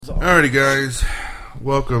Alrighty, guys.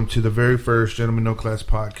 Welcome to the very first Gentlemen No Class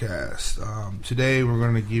podcast. Today, we're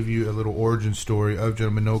going to give you a little origin story of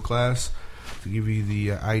Gentlemen No Class to give you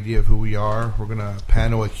the idea of who we are. We're going to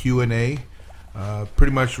panel a Q&A.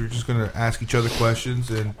 Pretty much, we're just going to ask each other questions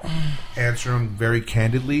and answer them very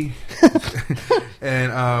candidly.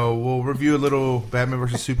 And we'll review a little Batman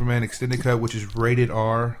vs. Superman extended cut, which is rated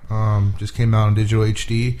R. Just came out in digital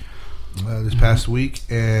HD. This past week,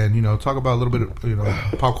 and talk about a little bit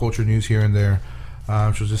of pop culture news here and there.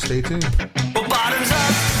 So just stay tuned. Well, bottoms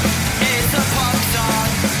up, it's a pop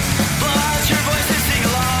song. Blow out your voice and sing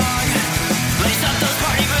along. Lace up those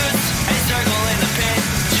party boots and circle in the pit.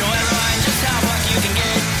 Show everyone just how fuck you can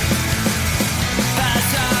get.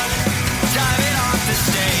 Pass out, diving off the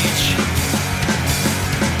stage.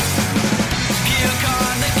 Puke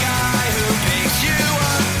on the guy who picks you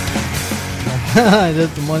up.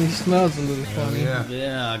 That the money smells a little funny.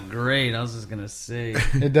 Yeah, great. I was just gonna say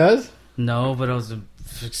It does? no, but I was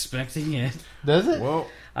expecting it. Does it? Well,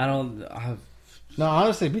 No,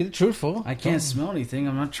 honestly, be truthful. I can't smell anything.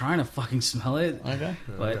 I'm not trying to fucking smell it. Okay.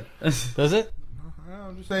 But Does it?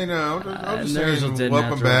 I'm just saying. I'm just Nerves will saying. deaden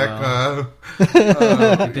Welcome after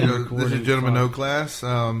back. been This recording is Gentlemen for- No Class.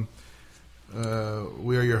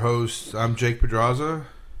 We are your hosts. I'm Jake Pedraza.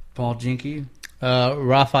 Paul Jinky.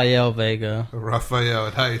 Rafael Vega.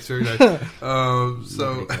 Raphael. Nice, very nice.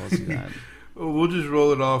 So Nobody calls you that. we'll just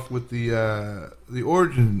roll it off with the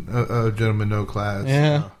origin of Gentlemen No Class.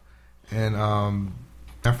 Yeah. And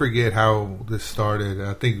I forget how this started.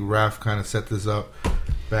 I think Raph kind of set this up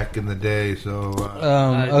back in the day. So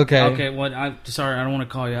Okay. Okay. What? I'm sorry. I don't want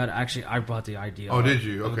to call you out. Actually, I brought the idea. Oh, did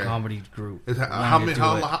you? of Okay. a comedy group. how Wanted to do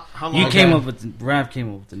it. long? You ago- came up with Raph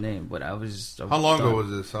came up with the name, but I was. How long ago was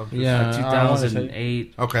this? I'm just- Yeah.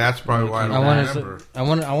 2008. Okay, that's probably why I I don't want to remember. say.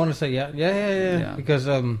 I want to say. Yeah. Yeah. Because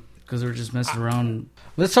Because we were just messing around.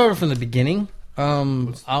 let's start from the beginning. I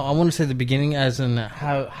want to say the beginning as in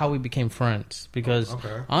how we became friends. Because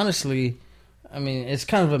Okay. honestly, I mean, it's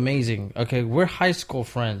kind of amazing. Okay, we're high school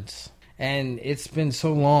friends. And it's been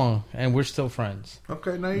so long, and we're still friends.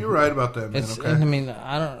 Okay, no, you're right about that, man. It's, Okay. I mean,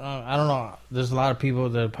 I don't know. There's a lot of people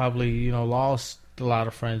that probably lost a lot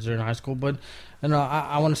of friends during high school, but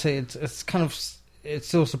I want to say it's kind of, it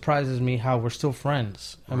still surprises me how we're still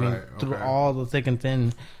friends. I mean, Right, through okay. all the thick and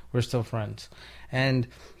thin, we're still friends, and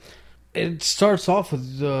it starts off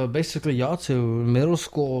with basically y'all two. In middle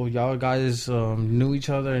school, y'all guys knew each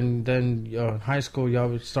other, and then in high school,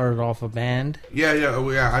 y'all started off a band. Yeah.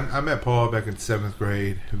 I met Paul back in 7th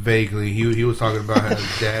grade. Vaguely, he was talking about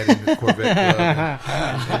his dad in the Corvette club.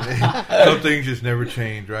 And some things just never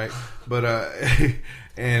change, right? But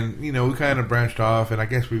and we kind of branched off, and I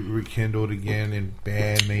guess we rekindled again in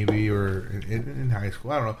band, maybe, or in high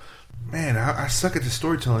school. I don't know. Man, I suck at the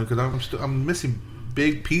storytelling because I'm missing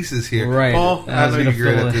big pieces here. Right. Paul, I I was know gonna you're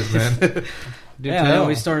good fill at it. this, man. Yeah, I know.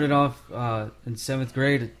 We started off in 7th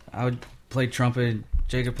grade. I would play trumpet.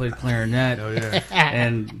 Jacob played clarinet. Oh yeah.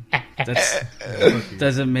 And that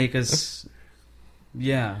doesn't make us.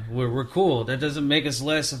 Yeah, we're cool. That doesn't make us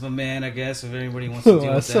less of a man, I guess. If anybody wants to deal with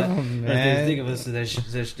Less that, of a if man. they think of us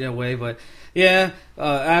that way. But yeah,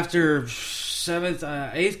 after 7th,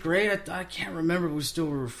 8th grade, I can't remember if we still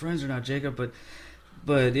were friends or not, Jacob.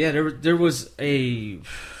 But yeah, there was a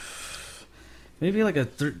maybe like a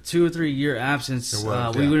 2 or 3 year absence. There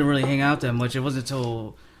was, We yeah. wouldn't really hang out that much. It wasn't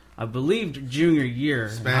until I believe junior year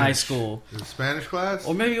in high school. Is it Spanish class?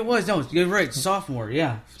 Or maybe it was. No, you're right. Sophomore,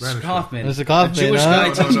 yeah. Spanish. Kaufman. Mr. Kaufman, A Jewish huh? guy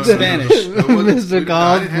No, teaching Spanish. It wasn't- Mr.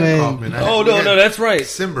 I didn't have Kaufman. Oh, no, that's right.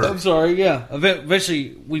 Simber. I'm sorry, yeah.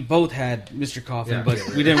 Eventually, we both had Mr. Kaufman, Yeah.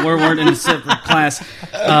 but we weren't in a separate class.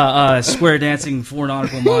 Square dancing 4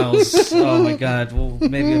 nautical miles. Oh, my God. We'll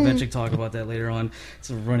maybe eventually talk about that later on.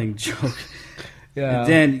 It's a running joke. Yeah. And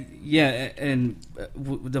then, and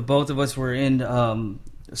the both of us were in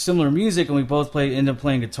similar music, and we both ended up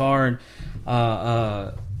playing guitar,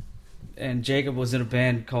 and Jacob was in a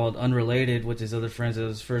band called Unrelated with his other friends. It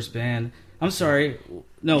was his first band. I'm sorry,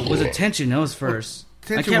 no, was it Tension? That was first.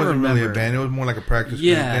 Tension I can't wasn't remember. really a band. It was more like a practice group.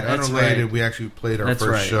 Yeah, And that's Unrelated, right. we actually played our That's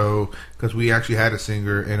first right. show because we actually had a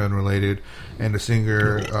singer in Unrelated, and the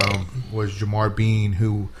singer was Jamar Bean,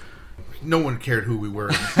 who no one cared who we were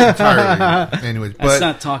entirely. Anyways, That's but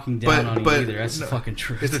not talking down on you but- either. That's no, the fucking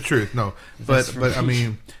truth. it's the truth. No, That's but I right.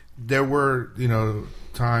 mean, there were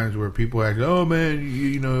times where people act, "Oh man,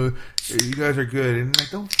 you you guys are good," and like,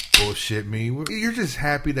 don't bullshit me. You're just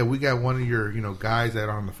happy that we got one of your guys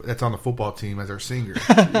that's on the football team as our singer.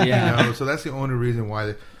 Yeah. So that's the only reason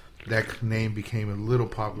why that name became a little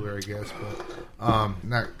popular, I guess, but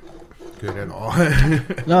not good at all.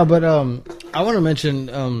 No, but I want to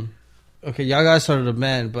mention okay, y'all guys started a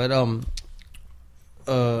band, but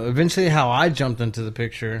eventually how I jumped into the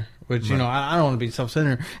picture, which you know I don't want to be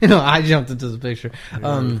self-centered. You know, I jumped into the picture. I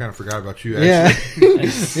kind of forgot about you. Actually.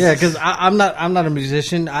 Yeah, because I'm not a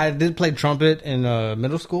musician. I did play trumpet in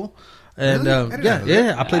middle school, and Really? I didn't know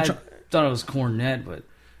that. I played. I thought it was cornet, but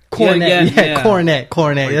Cornet, cornet.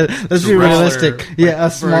 Like, Let's be smaller realistic. Yeah,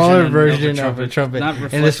 a smaller version of of a a trumpet. Not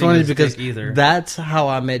And it's funny reflecting his because dick either. that's how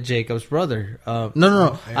I met Jacob's brother.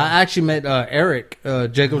 No. I actually met Eric,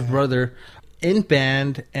 Jacob's brother, in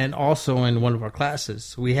band and also in one of our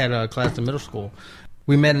classes. We had a class in middle school.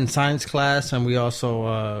 We met in science class, and we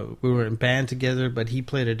also we were in band together. But he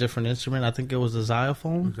played a different instrument. I think it was the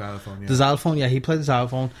xylophone. Xylophone, yeah. The xylophone. Yeah, he played the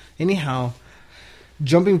xylophone. Anyhow.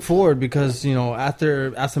 Jumping forward, because you know, after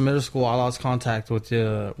middle school, I lost contact with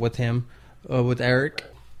him, with Eric,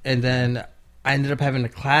 and then I ended up having a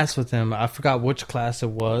class with him. I forgot which class it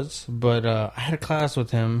was, but I had a class with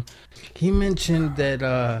him. He mentioned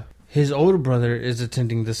that his older brother is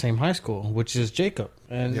attending the same high school, which is Jacob,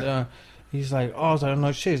 and he's like, "Oh, I was like,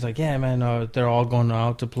 no shit." He's like, "Yeah, man, they're all going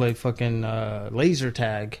out to play fucking laser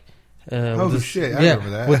tag." Shit! I remember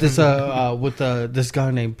that. With this this guy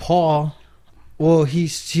named Paul. Well, he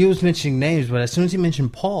was mentioning names, but as soon as he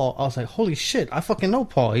mentioned Paul, I was like, "Holy shit! I fucking know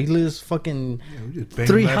Paul. He lives fucking we just banged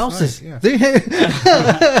 3 last houses." night,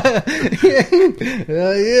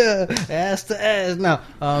 Yeah, ass to ass. Now,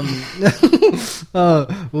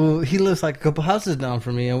 well, he lives like a couple houses down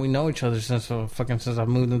from me, and we know each other since I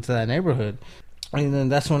moved into that neighborhood. And then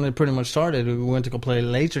that's when it pretty much started. We went to go play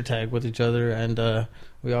laser tag with each other, and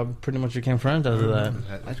we all pretty much became friends after that.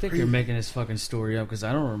 I think you're making this fucking story up because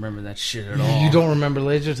I don't remember that shit at all. You don't remember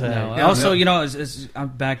laser tag? No. Yeah, Also, no. you know, I'm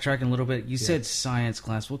backtracking a little bit. You said science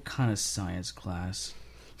class. What kind of science class?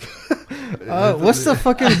 What's the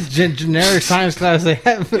fucking generic science class they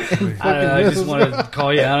have? I just wanted to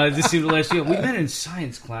call you out. I just seemed to let you know. We met in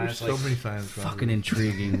science There's class. so many science classes. Fucking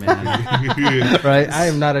intriguing, man. Right? I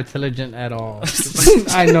am not intelligent at all.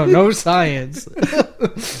 I know no science.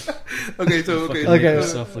 Okay. Okay.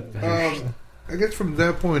 Yourself look better. I guess from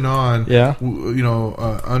that point on, Yeah. you know,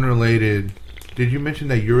 unrelated. Did you mention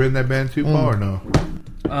that you're in that band too, Paul, or no?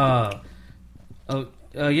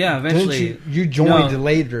 Yeah. Eventually, Didn't you joined No.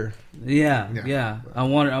 later. Yeah. I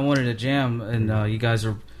wanted to jam, and you guys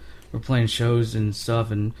were playing shows and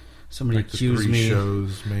stuff, and somebody Like the accused 3 me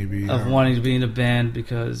shows, maybe. of wanting to be in a band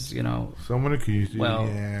because you know. Someone accused you. Well,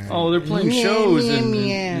 yeah. oh, they're playing shows and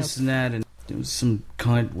yeah. this and that, and there was some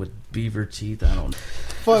cunt with beaver teeth. I don't.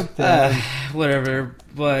 Fuck that. Whatever.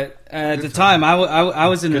 But at the time, I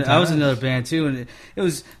was in another band too, and it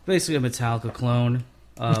was basically a Metallica clone.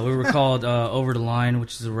 We were called Over the Line,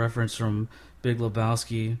 which is a reference from Big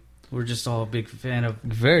Lebowski. We're just all a big fan of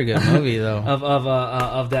Very good movie though.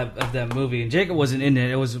 of that movie. And Jacob wasn't in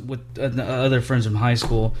it. It was with other friends from high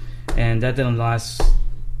school, and that didn't last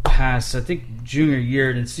past I think junior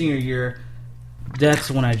year. Then senior year, that's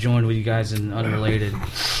when I joined with you guys in Unrelated.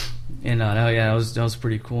 And that was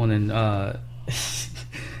pretty cool. And then I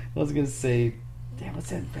was gonna say, damn, what's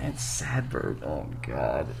that band? Sadberg. Oh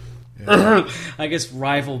god. Yeah. I guess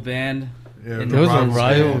rival band. Yeah, There was a Rivals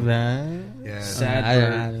rival band. band. Yeah.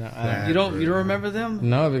 Sadberg. You don't remember them?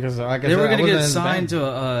 No, because like I They said, were I going to wasn't get in the signed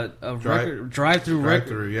band. to a record drive-through record.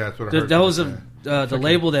 Drive-through, yeah, that's what I heard. That was yeah. the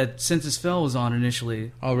label that Census Fell was on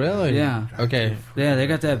initially. Oh really? Yeah. Okay. Yeah, they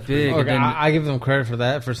got that big. and Okay, then- I give them credit for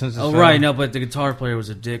that. For since it's oh right, no, but the guitar player was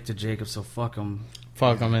a dick to Jacob, so fuck him.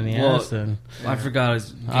 fuck them in the Well, ass. Then I forgot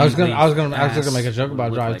his. I was gonna ass make a joke about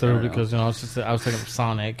looked drive like, through I don't know. because I was thinking of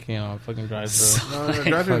Sonic, fucking drive through. No,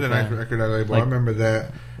 Drive-thru's a nice that. record I label. Like- I remember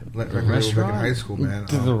that record label back in restaurant? high school, man.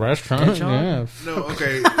 To the restaurant, Hedgehog? yeah. No,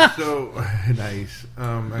 okay, so nice. I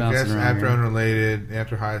Bouncing guess around after here. Unrelated,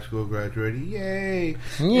 after high school, graduated. Yay!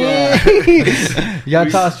 Yeah, y'all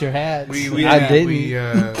tossed your hats. I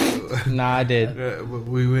didn't. Nah, I did.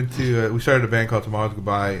 We went to. We started a band called Tomorrow's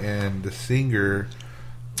Goodbye, and the singer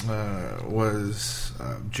was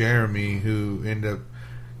Jeremy, who ended up,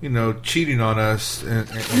 cheating on us. And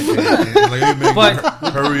like, he made But- me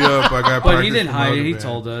hurry up! I got. But he practice didn't with my hide other it. He band.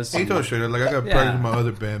 told us. He told straight up, like I got Yeah. practice with my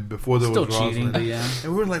other band before there Still was cheating, Rosalind. but yeah.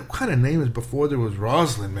 And we were like, what kind of name is before there was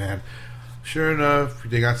Rosalind, man? Sure enough,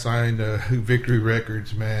 they got signed to Victory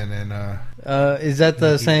Records, man, and Is that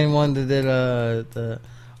the same one that did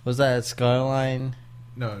was that Skyline?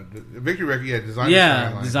 no, the Victory Record, yeah, Design Yeah,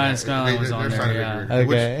 Skyline. Design Skyline was on they're there, signed to yeah. Victory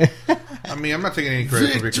Records, Okay. which, I mean, I'm not taking any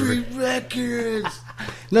credit for Victory Records.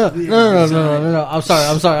 No. I'm sorry.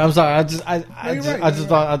 I just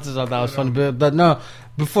thought that was funny, but no.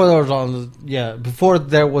 Before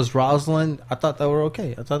there was Rosalind, I thought they were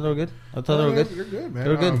okay. I thought they were good. You're good, man. They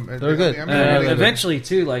were good. They were good. I mean, really good. Eventually,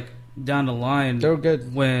 too, like down the line, They were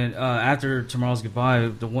good. when after Tomorrow's Goodbye,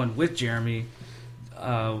 the one with Jeremy,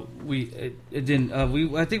 I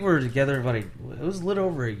think we were together it was a little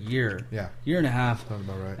over a year, Yeah. year and a half, Sounds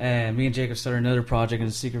about right. and me and Jacob started another project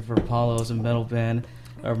in Secret for Apollo. It was a metal band,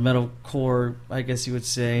 or metalcore, I guess you would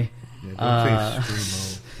say. Yeah, don't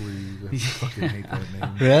say Screamo, please. I fucking hate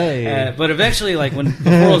that name. Right. But eventually, like when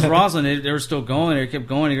before it was Roslyn, they were still going. They kept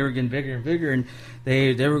going. They were getting bigger and bigger, and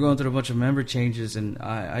they were going through a bunch of member changes. And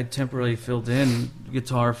I temporarily filled in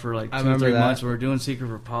guitar for like 2 or 3 months. We were doing Secret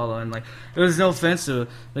for Apollo, and like there was no offense to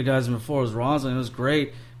the guys before. It was Roslyn. It was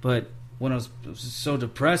great, but when I was so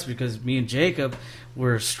depressed because me and Jacob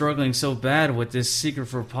were struggling so bad with this Secret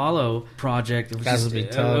for Apollo project, it was Guys just would be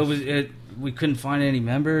tough. we couldn't find any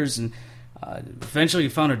members, and eventually we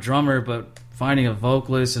found a drummer, but finding a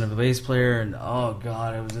vocalist and a bass player, and oh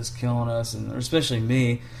god, it was just killing us, and especially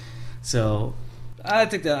me. So I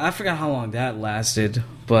think that I forgot how long that lasted,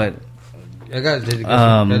 but Y'all guys did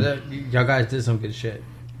y'all guys did some good shit.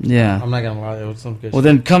 yeah. I'm not gonna lie, it was some good Well, shit.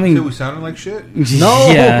 then coming, Dude, we sounded like shit. No!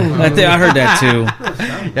 yeah, I heard that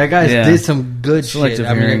too. Y'all guys Yeah. did some good shit. Selective I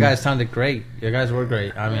mean, you hearing. guys sounded great. You guys were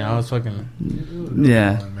great. I mean, I was fucking.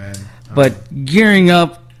 Yeah. Come on, man. But gearing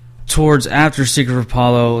up towards after Secret of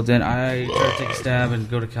Apollo, then I tried to take a stab and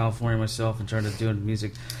go to California myself and try to do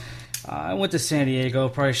music. I went to San Diego.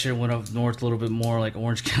 Probably should have went up north a little bit more, like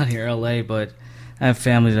Orange County or LA, but I have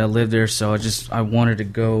family that live there, so I wanted to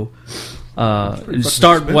go and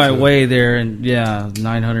start my expensive. way there. And yeah,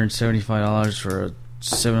 $975 for a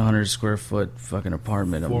 700 square foot fucking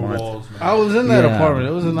apartment a 4 month. walls, man. I was in that Yeah. apartment.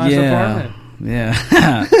 It was a nice Yeah. apartment.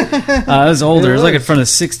 Yeah, it was older. It was like was. from the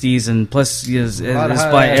 '60s, and plus, it's lot of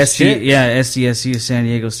by hot-ass chicks. SDSU, San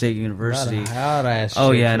Diego State University. Hot-ass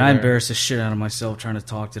Oh chicks yeah, and I there. embarrassed the shit out of myself trying to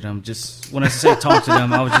talk to them. Just when I say talk to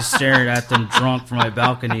them, I was just staring at them drunk from my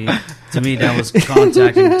balcony. To me, that was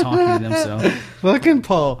contacting and talking to them. So Fucking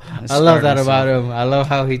Paul. I scarred love that myself. about him. I love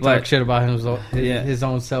how he But- talks shit about Yeah. his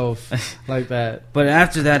own self like that. But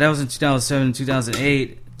after that was in 2007,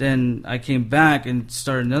 2008. Then I came back and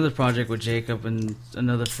started another project with Jacob and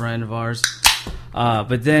another friend of ours.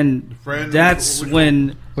 But then Friend? that's Which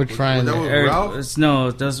when Which friend? that was- Eric. Ralph? No,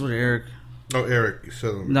 that's what Eric. Oh, Eric.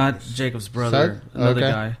 So, Not Jacob's brother, Seth? another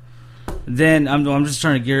Okay. guy. Then I'm just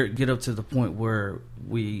trying to get up to the point where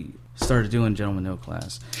we started doing Gentleman No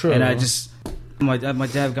Class. True. And I just my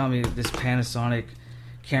dad got me this Panasonic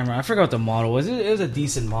camera. I forgot what the model was. It was a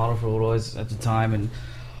decent model for what it was at the time, and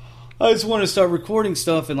I just wanted to start recording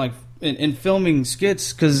stuff and like and filming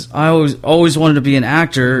skits because I always wanted to be an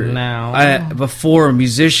actor. Before a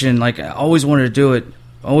musician, like I always wanted to do it.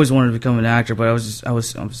 Always wanted to become an actor, but I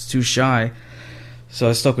was too shy. So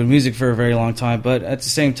I stuck with music for a very long time. But at the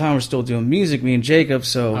same time, we're still doing music, me and Jacob.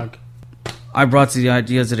 So Okay. I brought the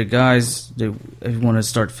ideas to the guys. They wanted to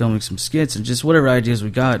start filming some skits and just whatever ideas we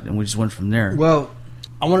got, and we just went from there. Well,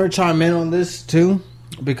 I want to chime in on this too,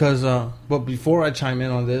 because but before I chime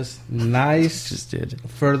in on this, nice Just did.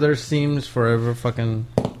 Further Seems Forever fucking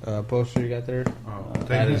poster you got there. Oh, That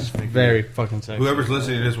thank you. is Thank you. very fucking sexy. Whoever's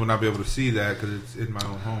listening to this will not be able to see that because it's in my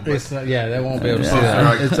own home. But It's not, yeah, they won't be able to see poster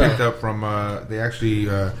I that. It's picked up from they actually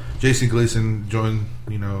Jason Gleason joined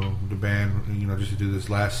the band just to do this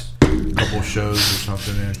last couple shows or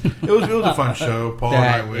something, and it was a fun show. Paul and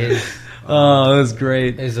I that went. Oh, it was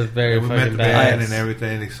great. is a very We met fucking the band badass. and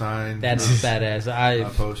everything. They signed. That's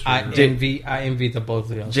badass. poster. I envy the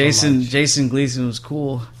both of you. Jason Gleason was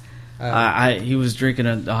cool. He was drinking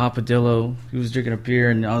a hopadillo. He was drinking a beer,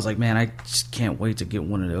 and I was like, man, I just can't wait to get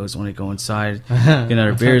one of those when I go inside. Get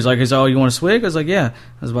another beer. He's like, oh, you want a swig? I was like, yeah.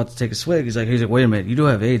 I was about to take a swig. He's like, wait a minute, you do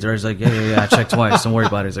have AIDS, right? I was like, yeah. I checked twice. Don't worry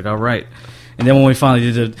about it. He's like, all right. And then when we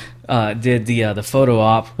finally did the photo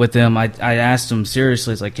op with him, I asked him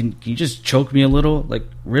seriously, it's like, can you just choke me a little? Like,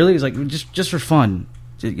 really? He's like, just for fun.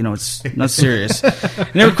 It's not serious. And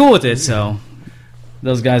they were cool with it, so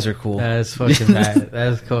those guys are cool. That's fucking bad.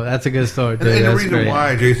 That's cool. That's a good story, dude. And the That's reason great.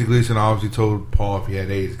 why Jason Gleason obviously told Paul if he had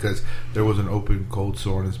AIDS because there was an open cold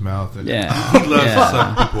sore in his mouth, and Yeah. he loves to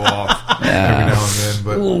suck people off every now and then.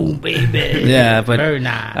 But Ooh, baby. Yeah, but Very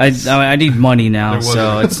nice. I need money now, There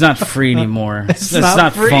so wasn't- it's not free anymore. It's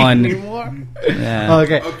not free fun. anymore. Yeah.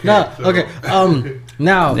 Okay. Okay, No. so- Okay.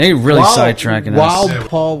 Now They really sidetracking us. While Yeah.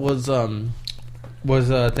 Paul was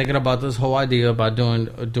thinking about this whole idea about doing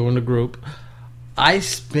the group, I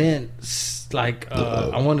spent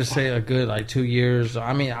I want to say a good 2 years.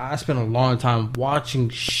 I mean, I spent a long time watching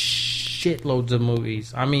shitloads of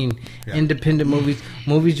movies. I mean, Yeah. independent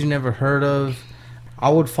movies you never heard of. I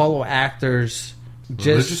would follow actors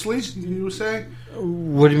religiously, you would say?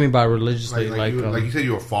 What do you mean by religiously? Like you said,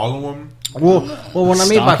 you would follow them? Well, what I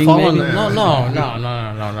mean by Stalking, following, maybe? no,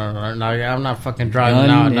 I'm not fucking driving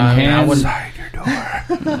out. No, I wouldn't. Inside your door.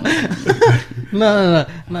 No.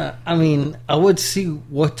 I mean, I would see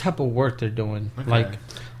what type of work they're doing. Okay.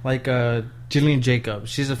 Like Jillian Jacobs.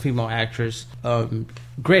 She's a female actress.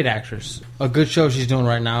 Great actress. A good show she's doing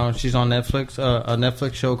right now. She's on Netflix. A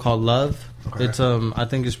Netflix show called Love. Okay. It's I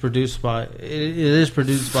think it's produced by. It is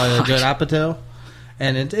produced by Judd Apatow.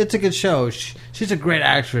 And it's a good show. She's a great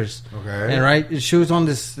actress. Okay. And right, she was on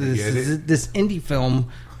this Get it? this indie film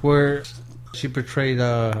where she portrayed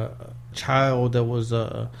a child that was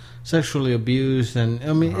sexually abused, and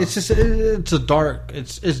I mean, it's just it's dark,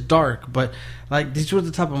 but like these were the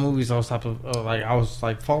type of movies I was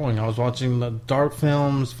following. I was watching the dark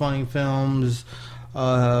films, funny films.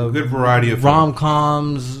 Good variety of rom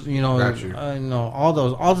coms, Got you. all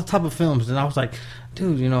the type of films, and I was like,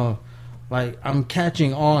 dude, like I'm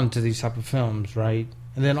catching on to these type of films, right?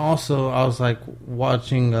 And then also I was like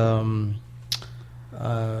watching Super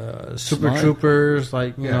Smart. Troopers,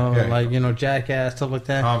 like Yeah. Jackass, stuff like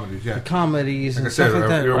that. comedies, yeah. The comedies Like I and stuff said, like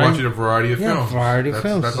that. you're right? watching a variety of Yeah, films. variety of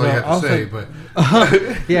films. That's all you So I have was to say, like- but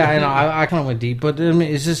Yeah, I know. I kind of went deep, but I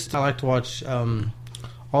mean, it's just I like to watch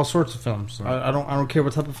all sorts of films. I don't care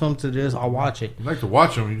what type of films it is. I'll watch it. you like to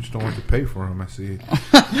watch them, you just don't want to pay for them, I see.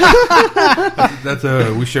 that's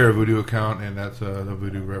we share a Voodoo account, and that's the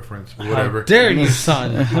Voodoo reference, but whatever. How dare you,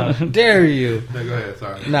 son? How dare you? No, go ahead,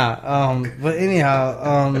 sorry. Nah, but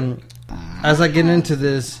anyhow, as I get into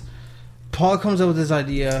this, Paul comes up with this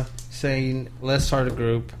idea saying, let's start a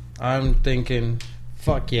group. I'm thinking,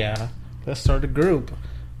 fuck yeah, let's start a group.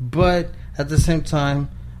 But at the same time,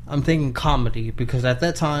 I'm thinking comedy, because at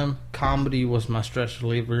that time, comedy was my stress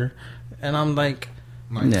reliever. And I'm like,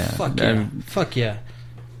 fuck yeah.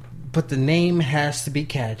 But the name has to be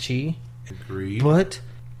catchy. Agreed. But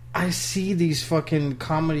I see these fucking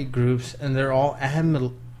comedy groups, and they're all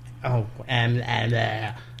animal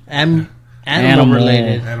related. Animal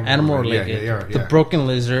related. Yeah. The Broken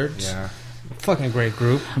Lizards. Yeah. Fucking great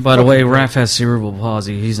group. By the way, Raph has cerebral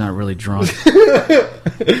palsy. He's not really drunk.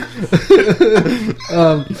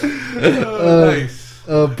 Nice.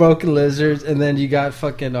 Broken Lizards, and then you got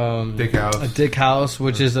fucking Dick House. Dick House,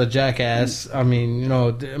 which is a Jackass. I mean,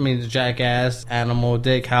 the Jackass, Animal,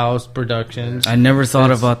 Dick House Productions. I never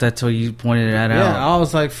thought about that till you pointed that Yeah, out. I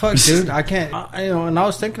was like, fuck, dude, I can't. And I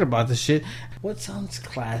was thinking about this shit. What sounds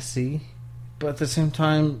classy, but at the same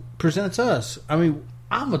time presents us? I mean,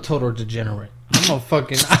 I'm a total degenerate. I'm a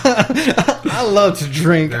fucking. I love to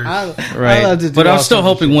drink. I love to do But all I'm still sorts of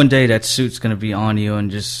hoping shit. one day that suit's going to be on you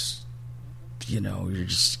and just, you're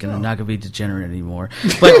just gonna not gonna be degenerate anymore.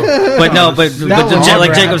 But no, but will never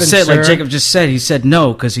like Jacob happen, said, sir. like Jacob just said, he said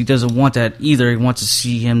no because he doesn't want that either. He wants to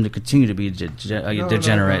see him to continue to be a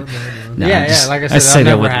degenerate. No. No, Yeah, just- like I said, say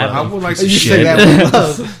that'll that with never love. I happen. would like to You see say that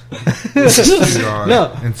that with love.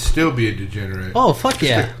 No. and still be a degenerate. Oh, fuck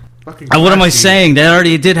yeah. Fucking What am I classy. saying? That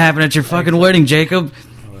already did happen at your fucking wedding, Jacob.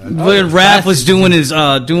 When Raph was doing his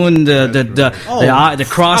doing the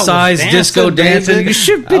cross eyes disco dancing, you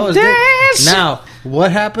should be dancing. Now,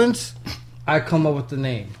 what happens? I come up with the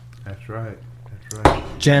name. That's right. That's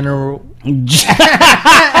right. General.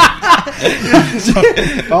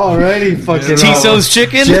 Already fucking. Tisso's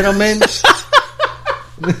chicken. Gentlemen.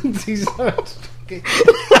 Tisso's chicken.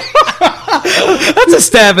 That's a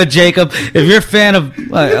stab at Jacob. If you're a fan of,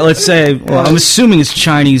 let's say, well, I'm assuming it's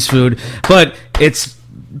Chinese food, but it's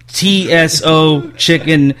TSO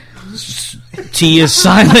chicken. T is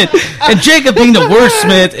silent, and Jacob being the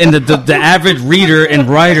wordsmith and the average reader and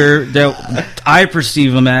writer that I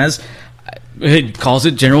perceive him as, he calls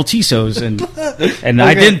it General Tisso's, and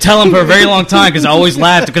I didn't tell him for a very long time because I always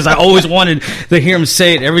laughed because I always wanted to hear him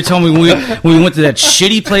say it every time we went to that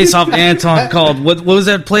shitty place off Anton called what was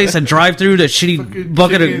that place? A drive-through, that shitty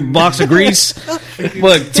bucket of box of grease.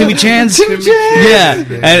 What, Timmy Chan's? Yeah,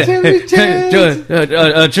 Timmy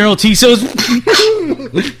Chan's. General Tisso's.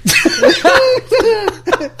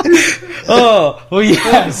 Oh, well,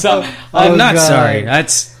 yeah. So I'm not God. sorry.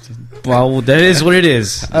 That is what it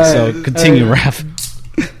is. So continue, Raph.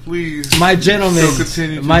 Please. My gentlemen. So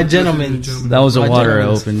continue to My listen to gentlemen. the gentleman. That was a My water I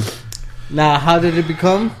gentlemen. opened. Now, how did it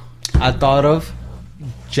become? I thought of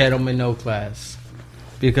Gentlemen No Class.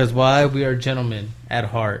 Because why? We are gentlemen at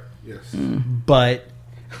heart. Yes. But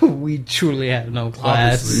we truly have no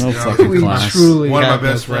class. Obviously. No Yeah. fucking We class. truly One of have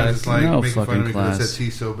my best no friends is class. like No making fun fucking of me because I class. said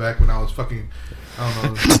Tiso back when I was fucking, I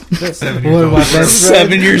don't know, 7 One years of old. my best friends.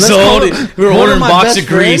 7 years Let's call old. him- We were one ordering of my box best of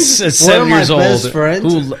grease friends- at one 7 of my years old. best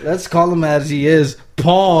friends, Who- let's call him as he is,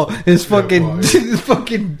 Paul is fucking, Paul, is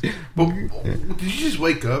fucking. But did you just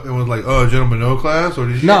wake up and was like, "Oh, gentlemen, no class," or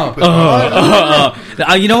did you? No.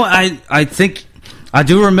 You know, I think I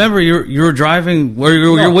do remember you were driving. Where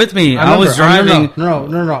you're with me. I was remember- driving.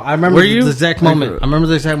 No. I remember Were you? the exact moment. I remember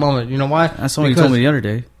the exact moment. You know why? That's what you told me the other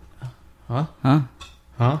day. Huh? Huh?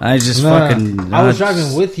 Huh? I just No. fucking. I was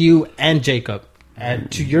driving with you and Jacob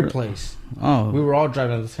to your place. Oh, We were all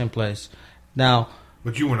driving to the same place. Now,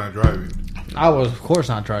 But you were not driving. I was, of course,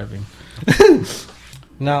 not driving.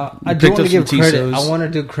 Now, I You do picked want to up give some credit. Tissot. I want to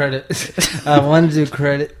do credit. I want to do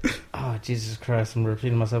credit. Oh, Jesus Christ. I'm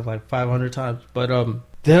repeating myself like 500 times. But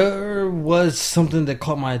there was something that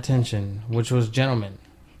caught my attention, which was Gentleman.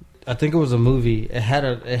 I think it was a movie. It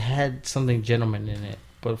had something Gentleman in it.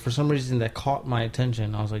 But for some reason, that caught my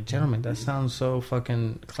attention. I was like, Gentleman, that sounds so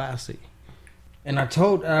fucking classy. And I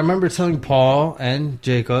remember telling Paul and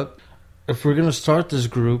Jacob, if we're going to start this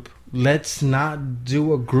group, let's not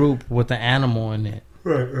do a group with an animal in it.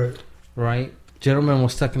 Right? Gentleman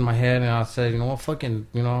was stuck in my head, and I said, you know what, fucking,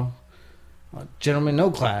 Gentlemen No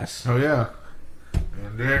Class. Oh yeah.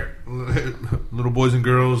 And there, little boys and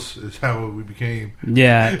girls is how we became.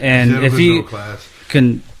 yeah. And if Gentlemen's you No class.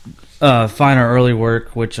 can find our early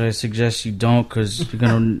work, which I suggest you don't, because you're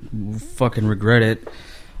gonna fucking regret it.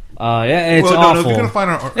 Yeah, it's No, awful. if you're gonna find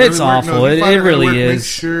our It's early work, awful. if you It find our really early work, is. Make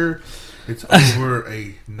sure it's over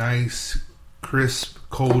a nice, crisp,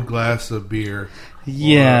 cold glass of beer.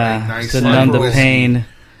 Yeah, a nice to numb the whiskey. pain.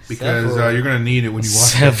 Because you're gonna need it when you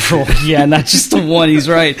watch Several, yeah, not just the one. He's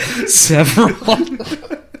right. Several.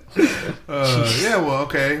 Yeah, well,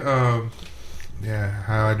 okay. Yeah,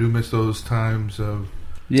 how I do miss those times of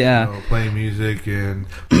Yeah, playing music, and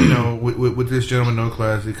with this Gentleman No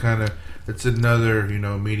Class, it's another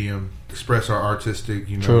medium to express our artistic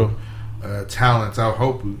True. Talents. I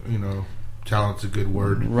hope talent's a good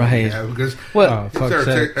word, Right. Yeah, because well, it's fuck's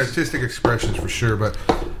sake. artistic expressions for sure. But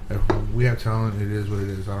if we have talent, it is what it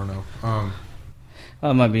is. I don't know.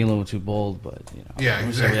 I might be a little too bold, but Yeah,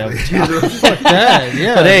 I'm sorry, I exactly. would- Fuck that,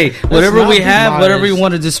 yeah. But hey, Let's whatever not we be have, whatever we modest.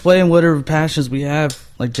 want to display, and whatever passions we have,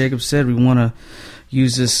 like Jacob said, we want to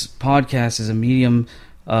use this podcast as a medium,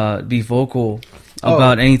 be vocal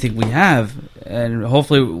about anything we have, and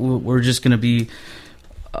hopefully we're just going to be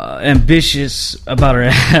ambitious about our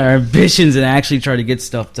ambitions and actually try to get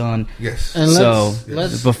stuff done. Yes. And So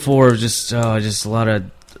let's before it was just a lot of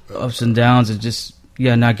ups and downs and just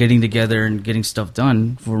not getting together and getting stuff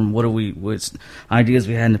done from what ideas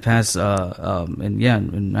we had in the past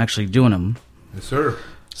and actually doing them. Yes, sir.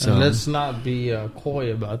 So and let's not be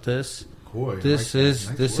coy about this. Coy. This I like is that.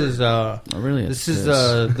 Nice this word. is really this is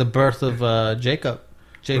the birth of Jacob.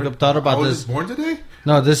 Jacob thought I about was this. born today.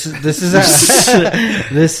 No, this is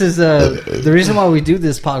the reason why we do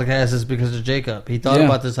this podcast is because of Jacob. He thought Yeah.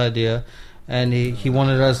 about this idea, and he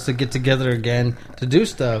wanted us to get together again to do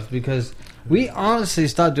stuff because we honestly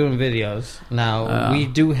stopped doing videos. Now we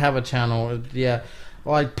do have a channel. Yeah,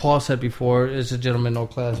 like Paul said before, it's a Gentleman No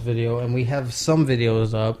Class video, and we have some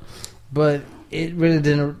videos up, but it really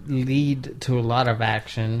didn't lead to a lot of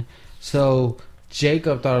action. So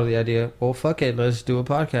Jacob thought of the idea, well, fuck it, let's do a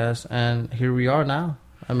podcast. And here we are now.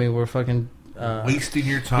 I mean, we're fucking... Wasting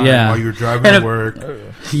your time Yeah. while you're driving And to work, dropping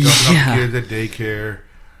off kids at daycare.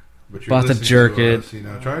 But you're About to listening jerk to it. us,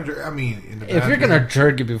 trying to. I mean, in the if you're going to bathroom.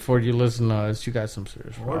 jerk it before you listen to us, you got some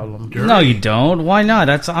serious problem. During- No, you don't. Why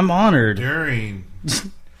not? I'm honored. During,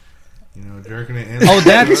 jerking it in. Oh,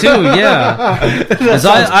 that too, yeah. 'Cause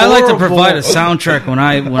I like to provide a horrible. soundtrack when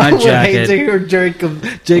I I would jack hate to it. hear Jacob.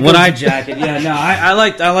 When I jack it, yeah, no, I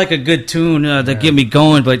like a good tune that get me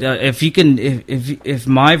going. But if you can, if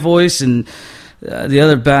my voice and the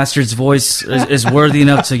other bastard's voice is worthy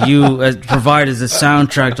enough to you provide as a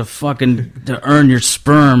soundtrack to earn your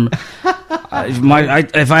sperm,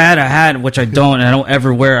 if I had a hat, which I don't, and I don't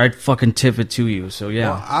ever wear, I'd fucking tip it to you. So yeah.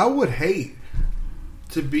 Well, I would hate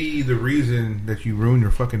to be the reason that you ruin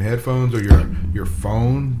your fucking headphones or your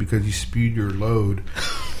phone because you spewed your load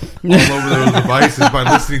all over those devices by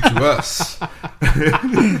listening to us.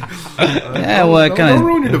 Yeah, well, it Don't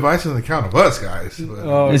ruin kind your devices on account of us, guys.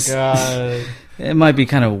 Oh, It's- God. it might be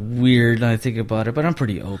kind of weird when I think about it, but I'm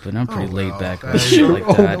pretty open. I'm pretty laid back with shit You're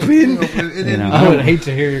like that. You know. I would hate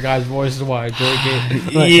to hear your guys' voices while I jerk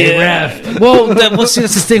it. Like, hey, Raph. Well, see,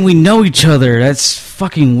 that's the thing. We know each other. That's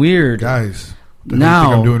fucking weird. guys. That's Now.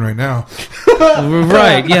 what I'm doing right now.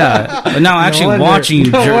 Right, yeah. But now actually wonder- watching you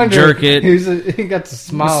no wonder jerk it, he got to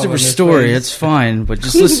smile. it's a on different his story. face. It's fine. But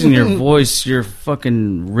just listening to your voice, your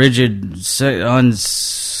fucking rigid, There's gonna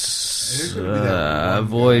be that one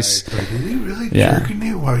voice. guy. Like, is he really Yeah. jerking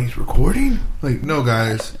it while he's recording? Like, no,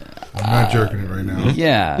 guys. I'm not jerking it right now.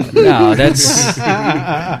 Yeah, no, that's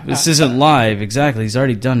this isn't live. Exactly, he's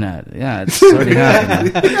already done that. Yeah, it's already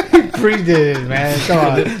happened. Pre-did it, man. Come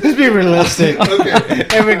on, let's be realistic. Okay.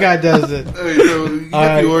 Every guy does it. Okay, so you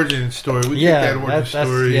got the origin story. We Yeah, take that origin that's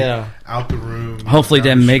story yeah. out the room. Hopefully that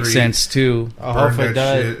down the makes street, sense too. burn Hopefully it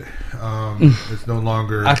that does. shit. It's no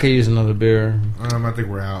longer. I could use another beer. I think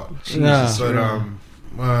we're out. Yeah.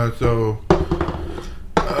 But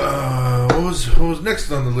what was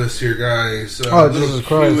next on the list here, guys? Oh, a little Jesus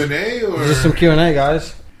Christ. Q&A or Just some Q&A,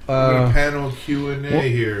 guys. a little panel Q&A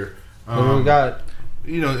here. What do we got?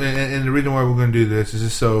 You know, and the reason why we're going to do this is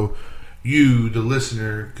just so you, the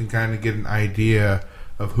listener, can kind of get an idea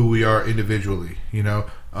of who we are individually. You know,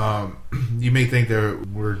 you may think that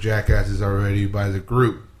we're jackasses already by the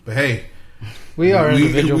group, but hey, We are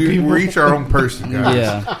individual people. We're each our own person, guys.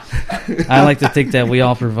 Yeah, I like to think that we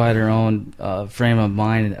all provide our own frame of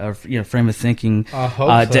mind, or frame of thinking I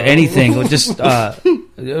hope so. to anything. Just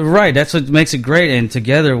right, that's what makes it great. And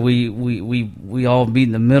together, we all meet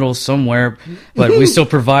in the middle somewhere, but we still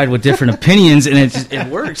provide with different opinions, and it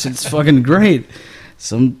works. It's fucking great.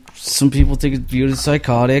 Some people think it's viewed as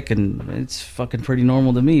psychotic, and it's fucking pretty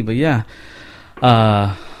normal to me. But yeah.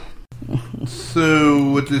 So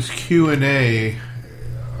with this Q&A,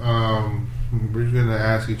 we're going to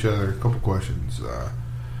ask each other a couple questions.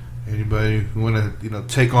 Anybody want to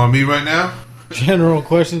take on me right now? General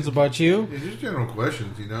questions about you. Yeah, just general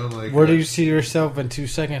questions, like Where do you see yourself in 2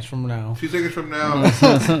 seconds from now? 2 seconds from now,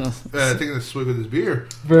 taking a swig of this beer.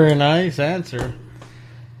 Very nice answer.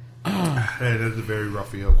 Hey, that's a very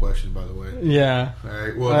Raphael question, by the way. Yeah. All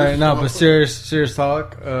right. Well, All right. No, but serious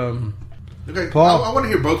talk. Okay, Paul. I want to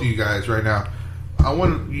hear both of you guys right now. I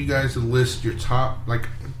want you guys to list your top,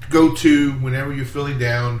 go to whenever you're feeling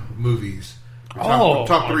down movies.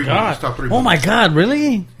 Top three movies. Top three. Oh my God!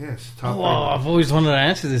 Really? Yes. Top Oh, I've always wanted to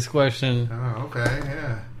answer this question. Oh, okay.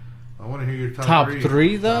 Yeah. I want to hear your Top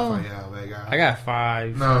three, though? Yeah, I got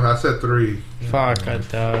 5. No, I said 3. Fuck, I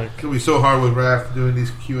dog. It's gonna be so hard with Raph doing these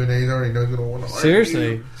Q&As. I already know he's gonna want to.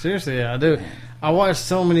 Seriously, yeah, I do. I watch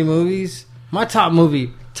so many movies. My top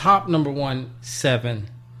movie, top number 1, 7.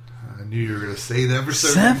 I knew you were gonna say that for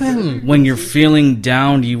 7. When you're feeling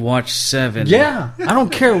down, you watch 7. Yeah, I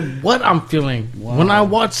don't care what I'm feeling. Wow. When I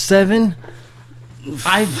watch 7,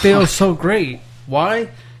 I feel so great. Why?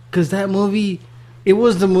 Because that movie, it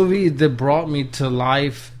was the movie that brought me to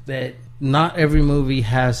life. That not every movie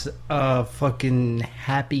has a fucking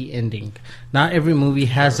happy ending. Not every movie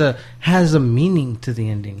has a meaning to the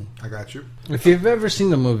ending. I got you. If you've ever seen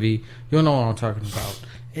the movie, you'll know what I'm talking about.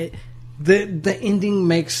 The ending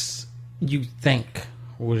makes you think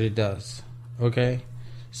what it does. Okay?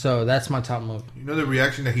 So that's my top movie. You know the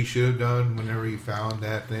reaction that he should have done whenever he found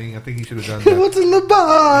that thing? I think he should have done that. What's in the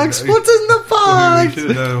box? What's in the What he box?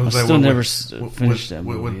 should have done was I still never finished that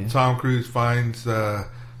movie. When Tom Cruise finds the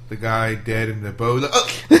guy dead in the boat.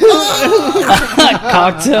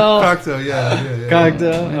 Cocktail. Cocktail, yeah.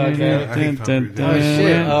 Cocktail. I Okay. hate Tom Cruise. Oh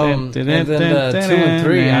shit! And then 2 and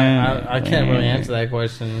 3, I can't really answer that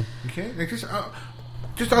question. You can't?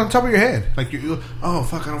 Just on top of your head. Like, oh,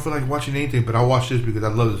 fuck, I don't feel like watching anything, but I'll watch this because I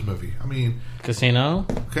love this movie. I mean... Casino.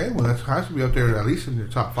 Okay, well, that has to be up there at least in your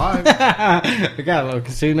top 5. I got a little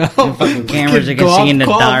Casino. Fucking cameras you can see in the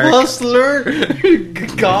dark. Hustler.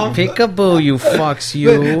 Golf. Peekaboo, you fucks,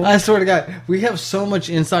 you. I swear to God, we have so much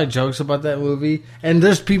inside jokes about that movie, and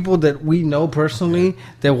there's people that we know personally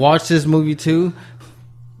that watch this movie too.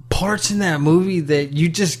 Parts in that movie that you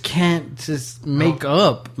just can't just make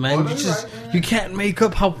up, man. Oh, no, You can't make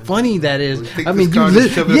up how funny that is. Take I mean, this car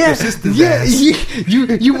and shove it up your sister's ass.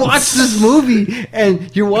 you watch this movie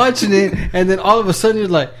and you're watching it, and then all of a sudden you're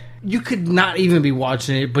like, you could not even be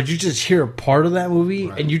watching it, but you just hear a part of that movie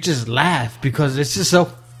and you just laugh because it's just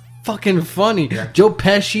so fucking funny. Yeah. Joe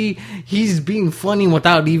Pesci, he's being funny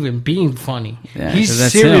without even being funny. Yeah, he's 'cause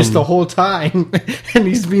that's serious him. the whole time, and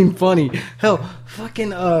he's being funny. Hell,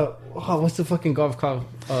 fucking what's the fucking golf club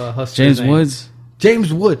hustler's James name? Woods.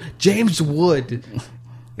 James Wood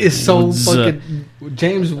is so Woods. fucking.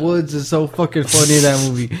 James Woods is so fucking funny in that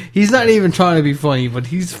movie. He's not even trying to be funny, but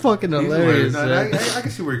he's fucking hilarious. No, man. I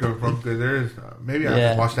can see where you're coming from because there's maybe I Yeah.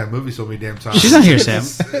 have to watch that movie so many damn times. She's not here, Sam.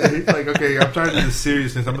 He's like, okay, I'm trying to do the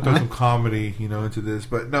seriousness. I'm gonna throw some comedy, into this.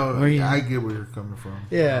 But no, Where you- I get where you're coming from.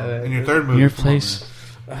 Yeah, And your third movie, Your come on, place. man.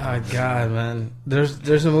 Oh God, man!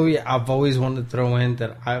 There's a movie I've always wanted to throw in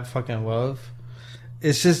that I fucking love.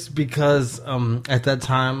 It's just because at that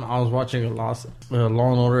time I was watching Law and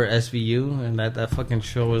Order SVU, and that fucking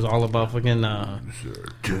show was all about fucking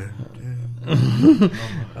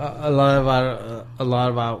a lot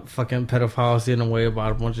about fucking pedophiles getting away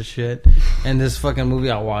about a bunch of shit. And this fucking movie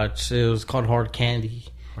I watched, it was called Hard Candy.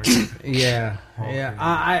 Yeah.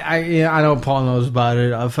 I know Paul knows about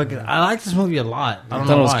it. I like this movie a lot. I don't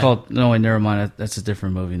thought know it was why. called. No, wait, never mind. That's a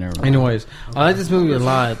different movie. Never mind. Anyways, I like this movie a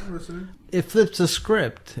lot. It flips the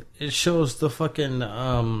script. It shows the fucking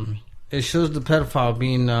it shows the pedophile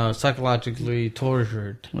being psychologically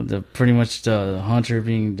tortured. Pretty much the hunter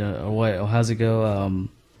being what? How's it go?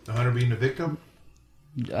 The hunter being the victim.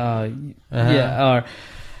 Yeah. Or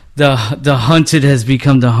the hunted has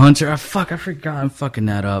become the hunter. I forgot. I'm fucking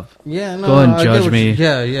that up. Yeah, no. Go ahead and I get judge what me.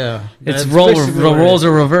 Yeah. It's That's the basically what it roles is.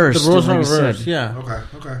 are reversed. The roles are like you reversed. said. Yeah.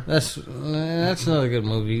 Okay. That's another good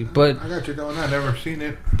movie. But I got you going. I've never seen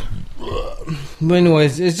it.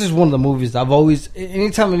 anyways, it's just one of the movies I've always.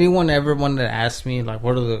 Anytime anyone ever wanted to ask me like,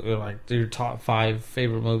 what are your top 5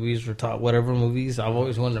 favorite movies or top whatever movies, I've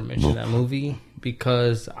always wanted to mention that movie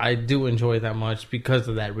because I do enjoy it that much because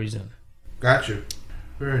of that reason. Got you.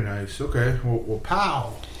 Very nice. Okay. Well,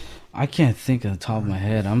 pow. I can't think of the top of my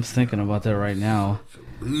head. I'm thinking about that right now.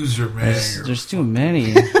 Loser, man. There's too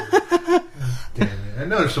many. Damn it. I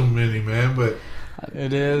know there's so many, man, but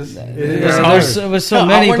It is. There's so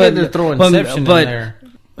many, I wanted to throw Inception in but there.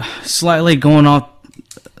 slightly going off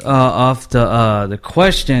the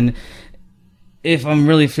question, if I'm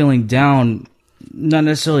really feeling down, not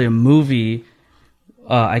necessarily a movie,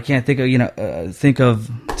 I can't think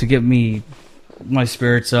of to get me my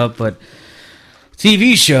spirits up, but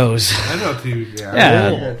TV shows. I know TV.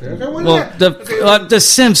 Yeah. Well, Well, the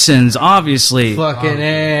Simpsons, obviously. Fucking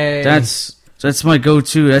A. That's my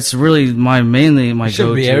go-to. That's really mainly my should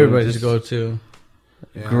go-to. be everybody's Just go-to.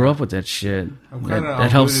 Grew up with that shit. I'm kind of.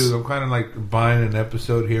 That helps. I'm kind of like buying an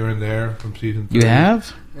episode here and there from season 3. You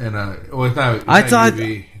have? And well, it's not. It's I not thought.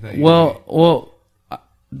 UV. It's not UV. Well.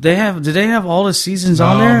 They have. Did they have all the seasons no,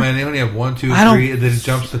 on there? man, they only have 1, 2, I don't- 3, and then it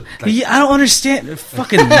jumps to. Like, Yeah, I don't understand.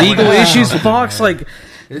 Fucking legal issues, Fox. man. Like,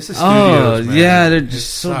 it's the oh studios, man. yeah, they're It just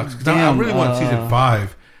so sucks. 'Cause damn. I really want season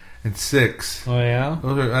 5 and 6. Oh, yeah?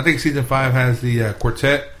 Those are. I think season 5 has the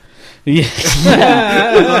quartet. Yeah.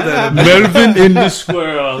 Melvin in the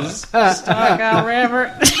Squirrels. Stockholm River.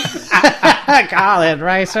 Call it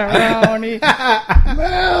Rice-A-Roni.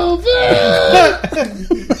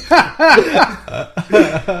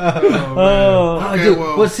 Okay, Dude,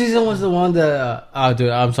 well, what season was the one that... oh, dude,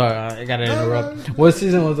 I'm sorry. I gotta interrupt. What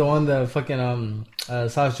season was the one that fucking...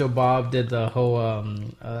 Sasha Bob did the whole...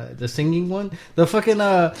 the singing one? The fucking...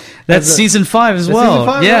 That's season 5 as the well.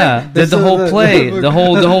 season 5, Yeah, right? the whole play, the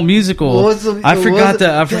whole musical. What was the- I what forgot was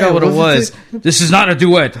that. I it? forgot Yeah, what it what was. was This is not a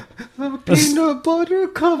duet. Peanut butter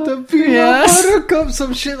cup, the peanut Yes. butter cup,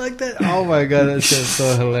 some shit like that. Oh my god, that shit's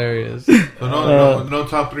so hilarious. So no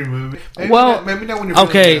top 3 movies. Maybe well, maybe not when you're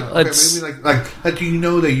okay, feeling down. let's- maybe like you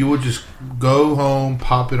know that you would just go home,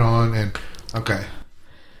 pop it on, and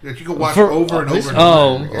that you can watch over and over. And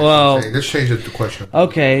oh, over again. well. Okay, let's change the question.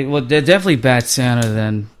 Okay, well, they're definitely Bad Santa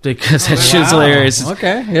then, because that shit's Wow. hilarious.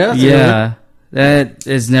 Okay, yeah. Yeah, that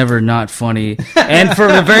is never not funny. And for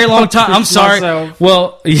a very long time, I'm sorry. Myself.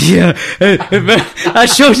 Well, yeah, I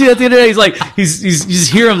showed you that the other day. He's like, he's you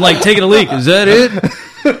just hear him like taking a leak. Is that it?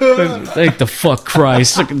 Thank the fuck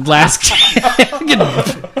Christ! Fucking last.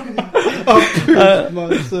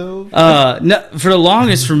 Myself. No, for the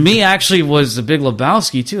longest, for me, actually, was The Big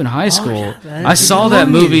Lebowski too in high school. yeah, that I is a saw good that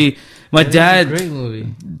movie. My Great dad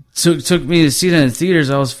movie. took me to see that in theaters.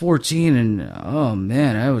 I was 14, and oh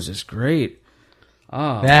man, that was just great.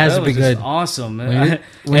 Oh, That has to was be just good. awesome. When And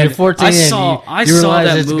you're 14 I and saw you realize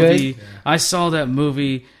that it's movie. good? I saw that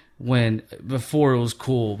movie before it was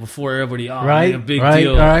cool. Before everybody, Right? a big right,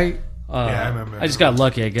 deal. right. Yeah, I remember. I just got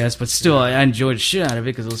lucky, I guess, but still, I enjoyed the shit out of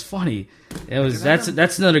it because it was funny. It was that's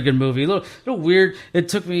another good movie. A little weird. It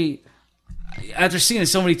took me after seeing it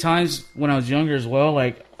so many times when I was younger as well.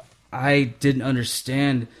 Like I didn't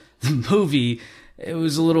understand the movie. It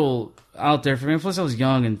was a little out there for me. Plus, I was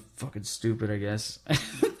young and fucking stupid, I guess.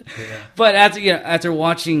 But after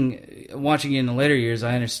watching it in the later years,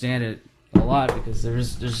 I understand it a lot because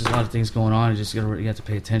there's just a lot of things going on. You have to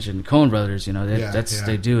pay attention. Coen Brothers,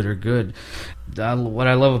 they do. They're good. What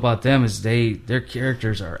I love about them is their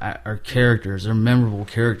characters are characters. They're memorable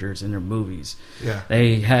characters in their movies. Yeah.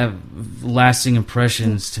 They have lasting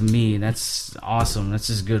impressions to me, and that's awesome. That's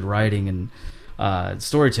just good writing and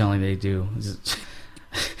storytelling they do.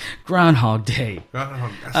 Groundhog Day.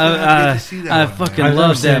 I fucking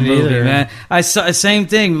love that movie, man. I saw same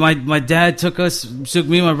thing. My dad took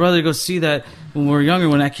me and my brother to go see that when we were younger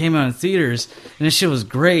when that came out in theaters, and this shit was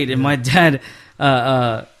great. And my dad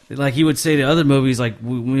like he would say to other movies, like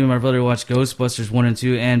me and my brother watched Ghostbusters 1 and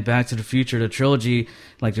 2 and Back to the Future, the trilogy.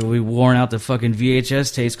 Like we worn out the fucking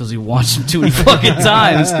VHS tapes because we watched them too many fucking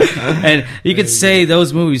times. And you could say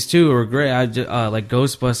those movies too are great. Like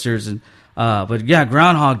Ghostbusters and. But yeah,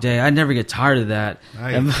 Groundhog Day. I never get tired of that.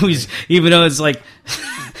 Nice. And movies, even though it's like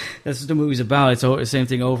that's what the movie's about. It's the same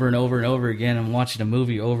thing over and over and over again. I'm watching a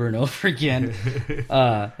movie over and over again.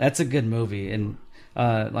 That's a good movie. And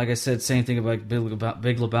like I said, same thing about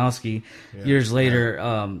Big Lebowski. Yeah. Years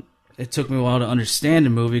later, it took me a while to understand the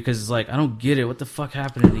movie because it's like I don't get it. What the fuck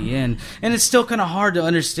happened in the end? And it's still kind of hard to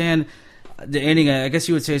understand the ending. I guess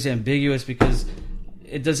you would say it's ambiguous because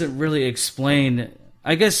it doesn't really explain.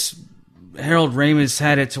 I guess Harold Ramis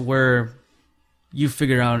had it to where you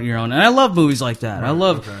figure out your own. And I love movies like that. Right, I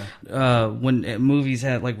love when movies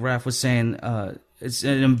had, like Raph was saying, it's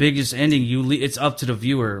an ambiguous ending. It's up to the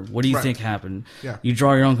viewer. What do you think happened? Yeah. You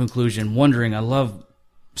draw your own conclusion, wondering. I love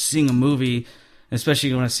seeing a movie,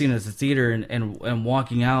 especially when I've seen it at the theater and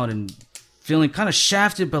walking out and feeling kind of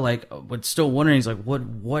shafted, but still wondering, it's like,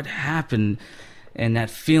 what happened? And that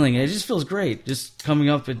feeling, it just feels great. Just coming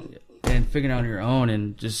up and figuring out your own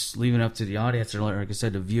and just leaving it up to the audience or, like I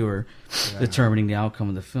said, the viewer determining the outcome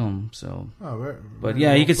of the film. So, but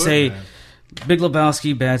yeah, you could say Big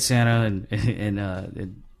Lebowski, Bad Santa,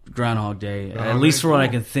 and Groundhog Day. At least for what I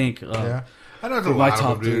can think. I know it's a for my lot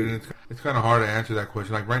top of them, dude. It's kind of hard to answer that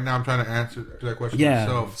question. Like right now, I'm trying to answer that question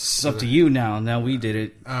myself. It's up to you now. Now we did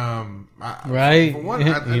it. Right? For one,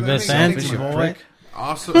 You best answer, boy.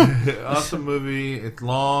 Awesome movie. It's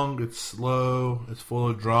long. It's slow. It's full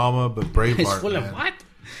of drama. But Braveheart. It's full of man. what?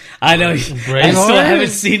 I know. I still haven't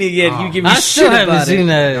seen it yet. You give me I shit still haven't about seen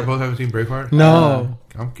it. Y'all that. both haven't seen Braveheart? No.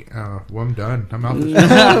 I'm done. I'm out.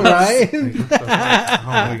 Right? Oh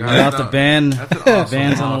my God, Without the band, That's an awesome,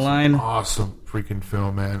 bands on the line. Awesome freaking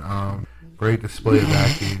film, man. Great display of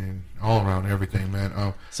acting and all around everything,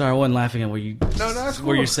 man. Sorry, I wasn't laughing at what you. No, that's What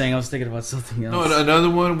cool. you're saying. I was thinking about something else. No, another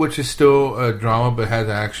one which is still a drama but has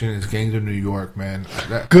action is Gangs of New York, man.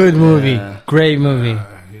 Good movie. Yeah. Great movie.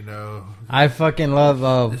 You know, I fucking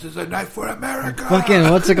love this is a night for America. fucking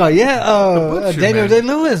what's it called? Yeah, Butcher, Daniel man. Day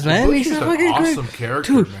Lewis, man. The He's Butcher's a an fucking awesome great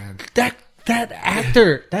character, dude. man. That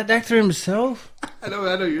actor himself. I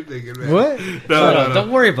know you're thinking, man. What? No.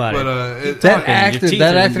 Don't worry about But it. That Talking, your actor, teeth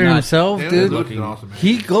that are actor not- himself, Daniel dude. Day-Lewis is awesome, man.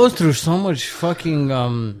 He goes through so much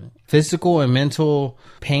fucking physical and mental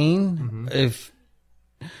pain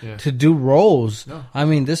to do roles. No. I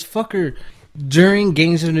mean, this fucker during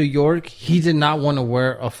Gangs of New York, he did not want to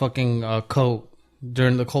wear a fucking coat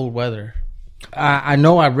during the cold weather. I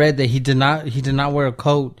know. I read that he did not wear a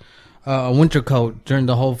coat, a winter coat during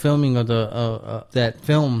the whole filming of the that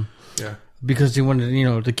film. Yeah. Because he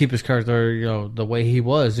wanted, to keep his character, the way he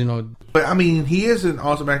was, But I mean, he is an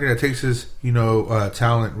awesome actor that takes his,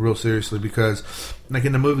 talent real seriously. Because, like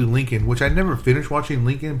in the movie Lincoln, which I never finished watching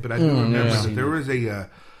Lincoln, but I do remember that there was a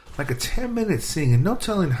 10-minute scene, and no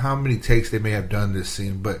telling how many takes they may have done this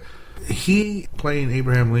scene, but he playing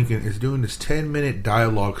Abraham Lincoln is doing this 10-minute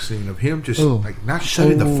dialogue scene of him just not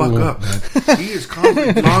shutting the fuck up, man. He is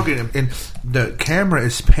constantly talking, and the camera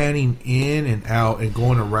is panning in and out and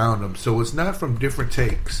going around him, so it's not from different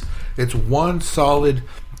takes. It's one solid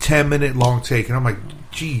 10-minute long take, and I'm like,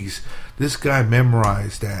 geez, this guy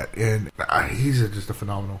memorized that, and he's just a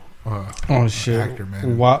phenomenal actor,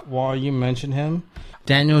 man. While you mention him,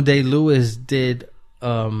 Daniel Day Lewis did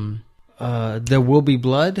There Will Be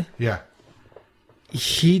Blood. Yeah.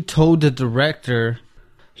 He told the director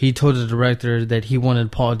that he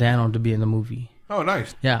wanted Paul Dano to be in the movie. Oh,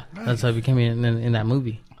 nice. Yeah, that's how he became in that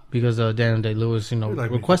movie because Daniel Day Lewis,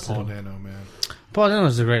 requested Paul him. Dano, man. Paul Dano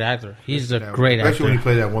is a great actor. He's a great actor. Especially when he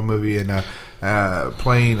played that one movie and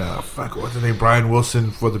playing what's his name, Brian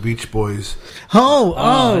Wilson for the Beach Boys.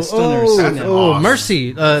 I still never seen that. awesome.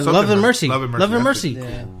 Mercy, Love and Mercy, Love and Mercy.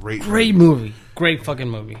 That's a Great movie, great fucking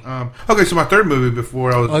movie. Okay, so my third movie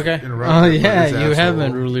before I was interrupted. Oh yeah, by this you asshole.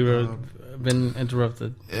 haven't really been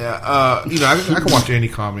interrupted. Yeah, I can watch any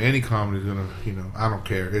comedy. Any comedy is gonna, I don't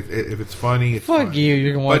care if it's funny. It's Fuck funny. you!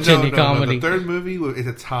 You can watch But any comedy. The third movie is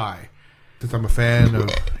a tie. Since I'm a fan of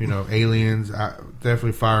aliens,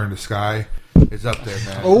 definitely Fire in the Sky. It's up there,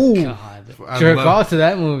 man. Oh, God. I jerk love- off to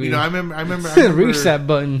that movie. I remember Reach that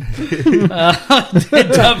button.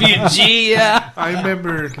 WG, yeah. I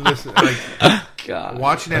remember God.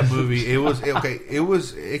 watching that movie.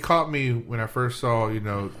 It caught me when I first saw, It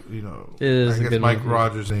is a good Mike movie.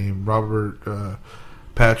 Rogers' name, Robert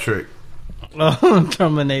Patrick. Oh,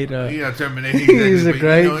 Terminator. Yeah, Terminator. He's a But,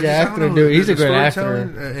 great just, I don't actor, know, dude. He's the a great actor.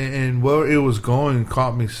 storytelling and where it was going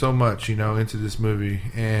caught me so much, into this movie.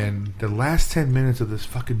 And the last 10 minutes of this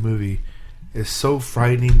fucking movie is so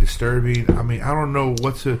frightening, disturbing. I mean, I don't know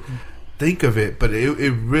what to think of it, but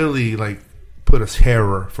it really like put a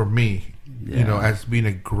terror for me, you know, as being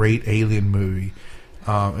a great alien movie.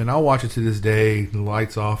 And I'll watch it to this day, the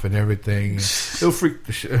lights off and everything. It'll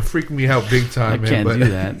freak me out big time. I can't do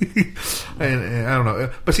that. and I don't know.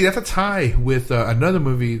 But see, that's a tie with another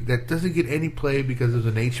movie that doesn't get any play because it's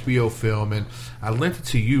an HBO film. And I lent it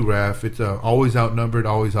to you, Raph. It's Always Outnumbered,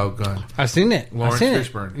 Always Outgunned. I've seen it. Lawrence I've seen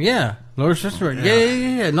Fishburne. It. Yeah. Lawrence Fishburne.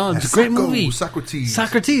 Yeah. No, it's a great movie. Socrates.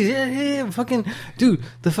 Yeah. Fucking, dude,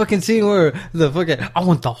 the fucking scene where the fucking, I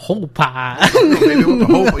want the whole pie. Maybe with the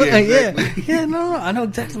whole, yeah, exactly. Yeah, no, I know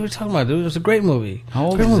exactly what you're talking about, dude. It was a great movie. How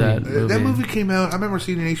old Great is movie. that movie? That movie came out. I remember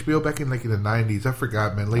seeing it in HBO back in the 90s. I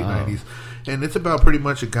forgot, man, late 90s. And it's about pretty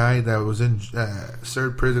much a guy that was in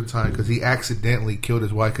served prison time because he accidentally killed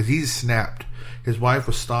his wife because he snapped. His wife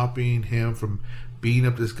was stopping him from beating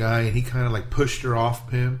up this guy, and he kind of like pushed her off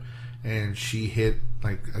him, and she hit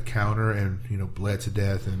like a counter and bled to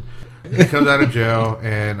death. And he comes out of jail,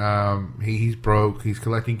 and he's broke. He's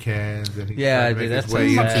collecting cans, and he's trying to make his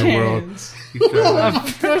way into the world.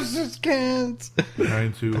 He's Precious cans.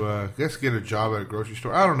 trying to I guess get a job at a grocery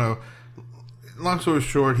store. I don't know. Long story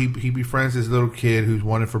short, he befriends this little kid who's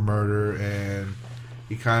wanted for murder, and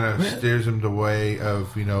he kind of steers him the way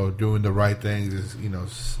of doing the right things, is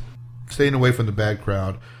staying away from the bad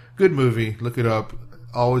crowd. Good movie. Look it up.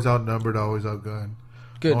 Always Outnumbered, Always Outgunned.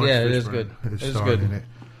 Good, Lawrence yeah, it is Fishburne good. is It's starring good. in it.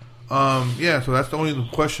 Yeah, so that's the only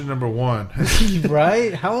question number one.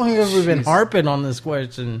 Right? How long have we been harping on this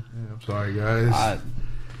question? I'm sorry, guys.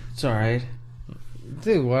 It's all right.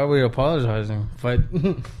 Dude, why are we apologizing? But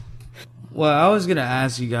Well, I was gonna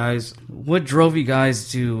ask you guys, what drove you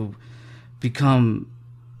guys to become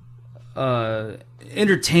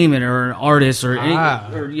entertainment or an artist or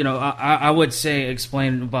I would say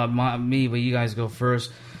explain about me, but you guys go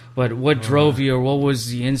first. But what drove you, or what was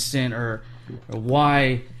the instant, or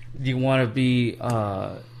why do you want to be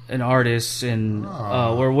an artist, and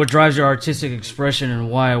or what drives your artistic expression, and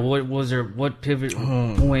why? What was there? What pivot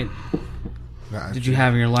point did you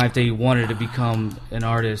have in your life that you wanted to become an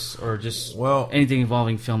artist, or just anything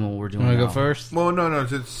involving film and what we're doing? want to now? go first? Well, no.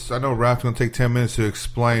 I know Ralph's going to take 10 minutes to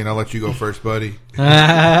explain. I'll let you go first, buddy.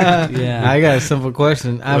 Yeah, I got a simple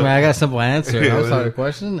question. I got a simple answer. Yeah, I'm sorry,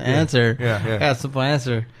 question? Answer. Yeah. I got a simple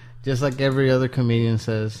answer. Just like every other comedian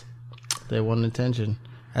says, they want attention.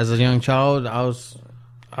 As a young child,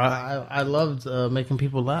 I loved making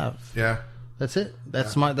people laugh. Yeah. That's it.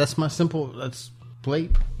 That's my simple. That's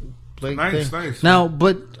Blake. Nice, thing. nice. Now,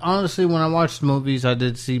 but honestly, when I watched movies, I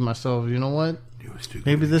did see myself. You know what?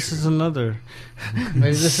 Maybe this is another.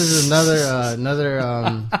 Maybe this is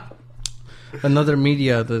another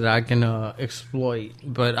media that I can exploit.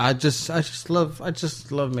 But I just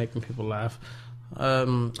love making people laugh.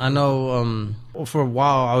 I know for a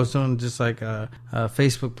while I was doing just like a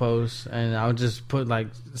Facebook post, and I would just put like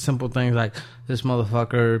simple things like, this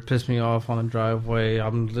motherfucker pissed me off on the driveway,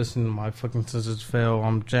 I'm listening to my fucking senses fail,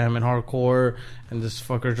 I'm jamming hardcore, and this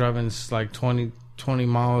fucker driving like 20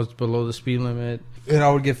 miles below the speed limit. And I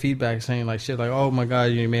would get feedback saying like shit like, oh my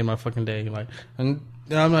god, you made my fucking day. Like, and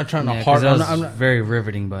I'm not trying to hard. I'm not very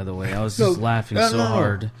riveting, by the way. I was just laughing so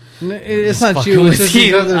hard. It's not fucking you. with It's just you.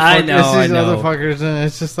 these other I fuckers. know, It's these I know. other fuckers, and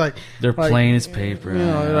it's just like They're like, plain as paper.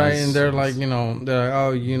 right? And they're like, they're like,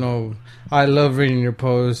 oh, I love reading your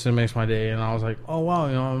posts. It makes my day. And I was like, oh wow,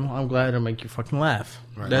 I'm glad to make you fucking laugh.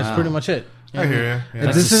 Right. That's Wow. pretty much it. I hear you. Yeah.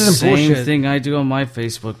 That's This the isn't same bullshit. thing I do on my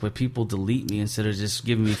Facebook, but people delete me instead of just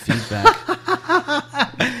giving me feedback.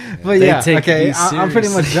 But They yeah, take okay, me I'm pretty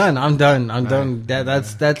much seriously. done. I'm done. I'm Right. done.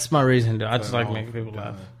 That's my reason. Dude. I just like Oh, making people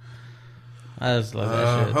laugh. I just love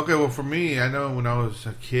that shit. Okay, well, for me, I know when I was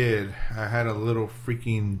a kid, I had a little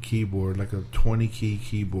freaking keyboard, like a 20-key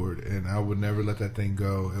keyboard, and I would never let that thing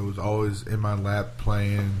go. It was always in my lap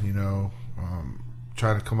playing,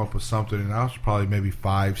 trying to come up with something. And I was probably maybe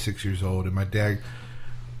 5, 6 years old, and my dad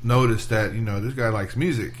noticed that, this guy likes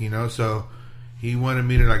music, so he wanted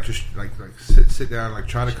me to like just like sit down, like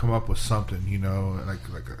try to come up with something,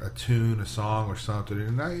 like a tune, a song, or something.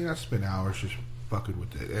 And I spent hours just fucking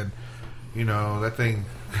with it, and that thing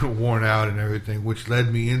worn out and everything, which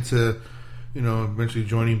led me into eventually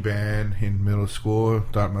joining band in middle school.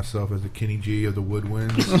 Thought myself as the Kenny G of the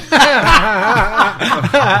Woodwinds.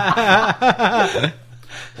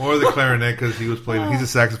 Or the clarinet, because he was playing. He's a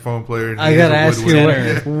saxophone player. And I he gotta is a ask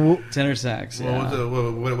you, woodwind. Tenor sax. Yeah.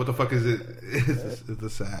 What the fuck is it? It's the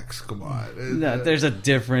sax. Come on. No, there's a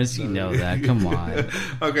difference. You know that. Come on.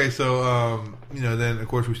 Okay, so then of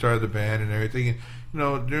course we started the band and everything. And,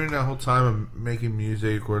 during that whole time of making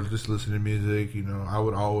music or just listening to music,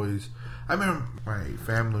 I I remember my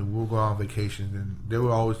family, we'll go on vacations, and they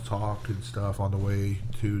would always talk and stuff on the way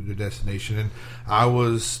to the destination. And I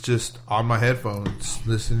was just on my headphones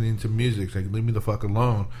listening to music, like, leave me the fuck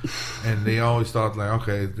alone. And they always thought, like,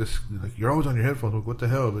 okay, this, like, you're always on your headphones. Like, what the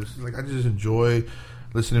hell? But it's like, I just enjoy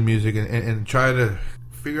listening to music and try to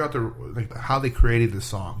figure out how they created the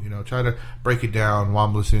song. You know, try to break it down while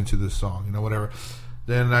I'm listening to this song. You know, whatever.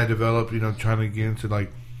 Then I developed, trying to get into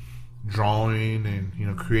like drawing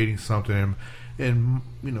and creating something. And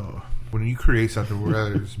when you create something,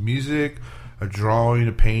 whether it's music, a drawing,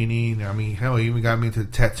 a painting, I mean, hell, it even got me into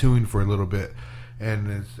tattooing for a little bit.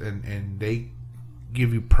 And they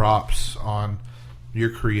give you props on your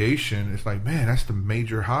creation. It's like, man, that's the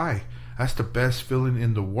major high. That's the best feeling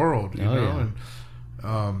in the world, you know.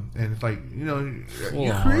 Yeah. And it's like,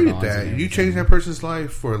 you created that. You changed that person's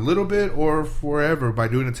life for a little bit or forever by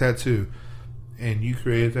doing a tattoo, and you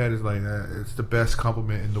created that. It's like it's the best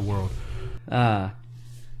compliment in the world.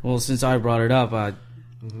 Well, since I brought it up, I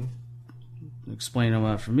explain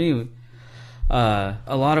about for me. A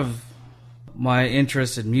lot of my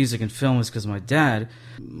interest in music and film is because my dad.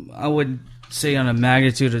 I would say on a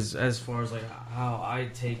magnitude as far as like how I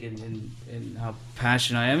take it and how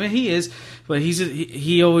passionate I am. I mean, he is, but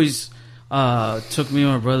he always took me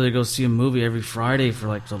and my brother to go see a movie every Friday for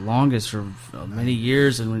like the longest for many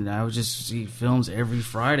years, and I would just see films every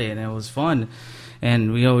Friday, and it was fun.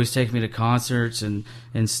 And we always take me to concerts and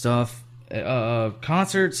stuff.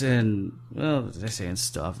 Concerts and, well, they say and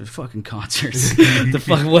stuff. They're fucking concerts. The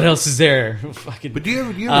fuck, what else is there? Fucking. But do you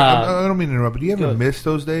ever? I don't mean to interrupt. But do you ever miss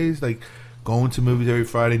those days, like going to movies every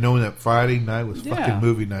Friday, knowing that Friday night was fucking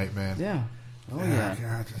movie night, man? Yeah. Oh yeah.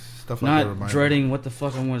 God, stuff like that. Not dreading what the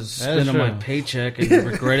fuck I'm going to spend on my paycheck and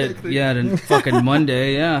regret it. Yeah, then fucking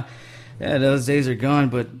Monday. Yeah. Yeah, those days are gone.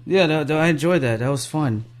 But yeah, I enjoyed that. That was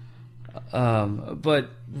fun. But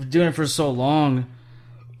doing it for so long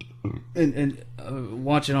and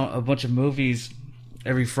watching a bunch of movies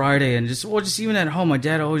every Friday and just even at home, my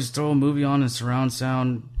dad always throw a movie on in surround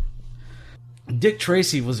sound. Dick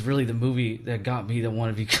Tracy was really the movie that got me to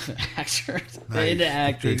want to be an actor. Into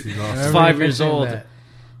acting. Awesome. 5 years old,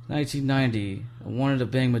 1990. I wanted to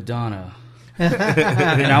bang Madonna,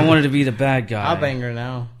 and I wanted to be the bad guy. I'll bang her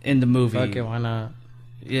now in the movie. Fuck it, why not?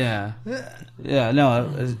 Yeah.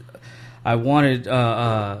 No, I wanted.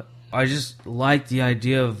 I just liked the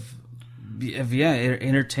idea of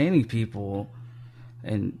entertaining people,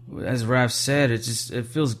 and as Raph said, it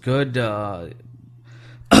feels good to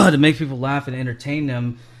make people laugh and entertain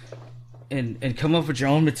them, and come up with your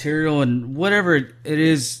own material and whatever it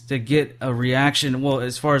is to get a reaction. Well,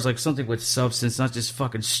 as far as like something with substance, not just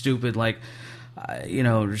fucking stupid like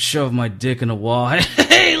shove my dick in a wall.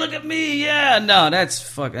 Hey, look at me! Yeah, no,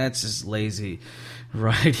 that's just lazy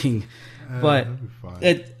writing. But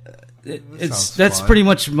that's pretty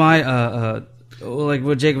much my like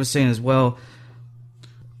what Jacob was saying as well.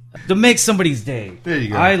 To make somebody's day. There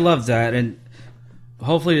you go. I love that, and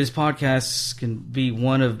hopefully this podcast can be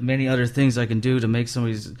one of many other things I can do to make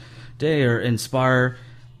somebody's day or inspire.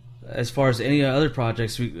 As far as any other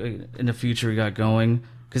projects in the future we got going,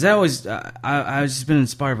 because I've just been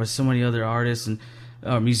inspired by so many other artists and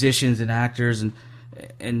musicians and actors and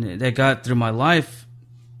that got through my life.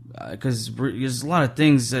 Because there's a lot of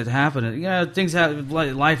things that happen.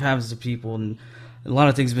 Life happens to people, and a lot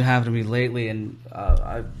of things have been happening to me lately. And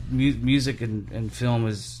music and film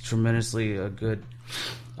is tremendously good.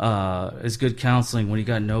 It's good counseling when you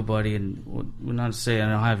got nobody. And not to say I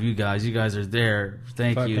don't have you guys. You guys are there.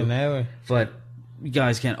 Thank you. But you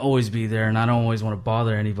guys can't always be there, and I don't always want to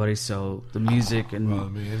bother anybody. So the music and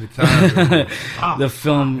the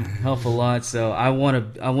film help a lot. So I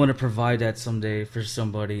want to provide that someday for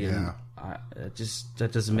somebody. And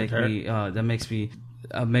that makes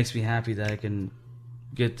me happy that I can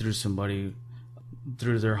get through somebody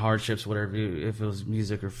through their hardships, whatever. If it was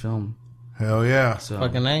music or film. Hell yeah! So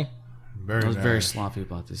fucking A. I was very sloppy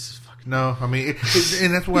about this. No, I mean,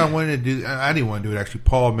 and that's why I wanted to do. I didn't want to do it. Actually,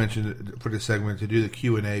 Paul mentioned it for this segment to do the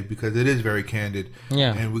Q&A because it is very candid.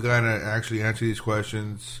 Yeah, and we gotta actually answer these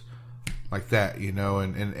questions like that,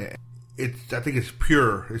 and it's. I think it's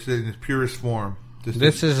pure. It's in its purest form.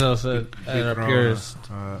 This is also a purest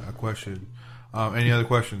a question. Any other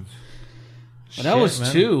questions? Well, that was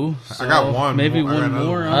man. 2. So I got one. Maybe one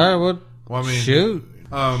more. I would shoot.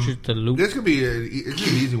 Shoot the loop. This could be it's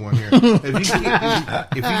an easy one here. If you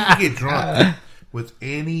can get drunk with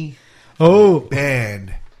any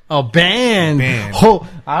band. Oh, band. Oh,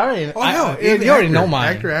 I already. You already know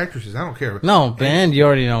mine. Actor, actresses. I don't care. No, band. You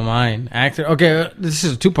already know mine. Actor. Okay, this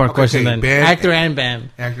is a 2-part question then. Band, actor and band.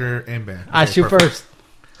 Actor and band. I shoot first.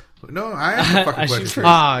 No, I asked the fucking I shoot question. first.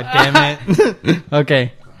 Ah, damn it.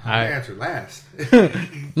 Okay. I I, answered last.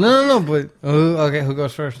 no, but who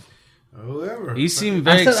goes first? Whoever. You seem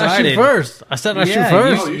very I said excited. I shoot first. I said I shoot Yeah,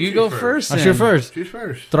 first. you You shoot go first. first. I then. shoot first. Choose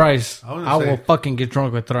first. Thrice. I was I gonna will say- fucking get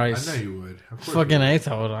drunk with I thrice. know you would. Of course Fucking you eighth,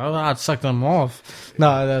 I'd suck them off.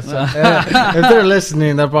 No, that's if they're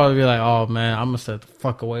listening, they'll probably be like, "Oh man, I'm gonna stay the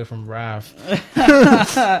fuck away from Raph."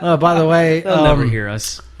 By the way, They'll never hear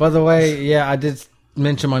us. By the way, yeah, I did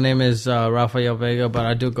mention my name is Rafael Vega, but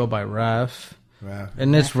I do go by Raph, would.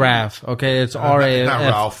 and it's Raph. Okay, it's R-A-F. Not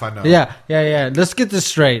Ralph, I know. Yeah. Let's get this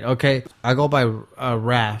straight, okay? I go by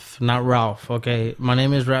Raph, not Ralph. Okay, my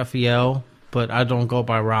name is Raphael, but I don't go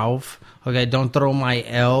by Ralph. Okay, don't throw my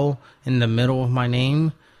L in the middle of my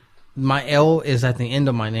name. My L is at the end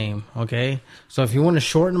of my name. Okay, so if you want to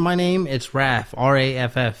shorten my name, it's Raff,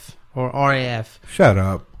 R-A-F-F or R-A-F. Shut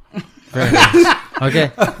up. Very nice.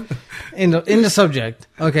 Okay, in the subject.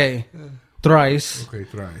 Okay, thrice. Okay,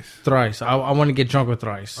 Thrice. I want to get drunk with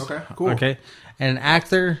thrice. Okay, cool. Okay, and an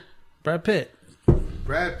actor, Brad Pitt.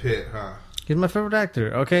 Brad Pitt, huh? He's my favorite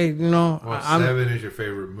actor. Okay, you know, Well, I'm 7 is your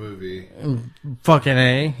favorite movie. fucking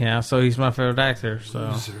A. Yeah, so he's my favorite actor. So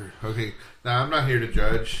Loser. Okay, now I'm not here to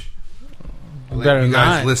judge. I'll let Better you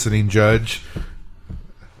guys not. listening judge.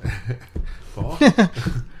 Paul?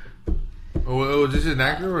 Oh, is this an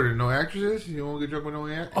actor or no actresses? You won't get drunk with no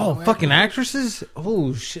actors? oh, fucking actresses.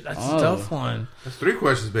 Oh shit, that's a Oh. tough one. That's 3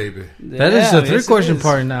 questions, baby. That is Yeah, the yes, it 3-question is.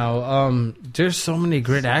 part now. There's so many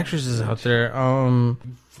great actresses out there.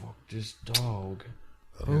 Fuck this dog.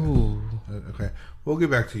 Ooh. Okay, we'll get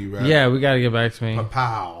back to you, right? Yeah, we gotta get back to me.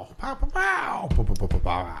 Pow. Pow, pow, pow. Pow, pow, pow, pow,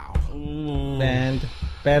 pow.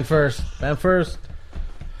 Band first.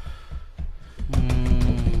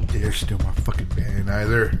 They're still my fucking band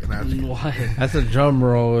either. And I was What? That's a drum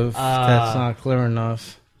roll if that's not clear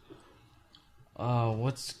enough.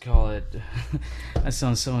 What's it called? That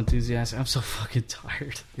sounds so enthusiastic. I'm so fucking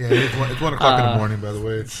tired. yeah, it's 1 o'clock in the morning, by the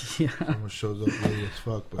way. Yeah. Someone shows up late as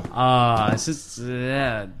fuck, but It's just,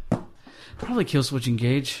 probably Kill Switch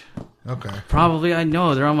Engage. okay. Probably. I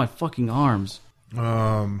know. They're on my fucking arms.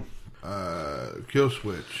 Kill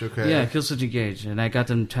Switch. Okay. Yeah, Kill Switch Engage. And I got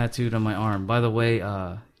them tattooed on my arm. By the way,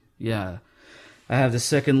 yeah. I have the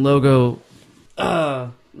second logo.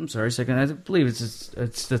 I'm sorry, second. I believe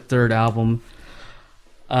it's the third album.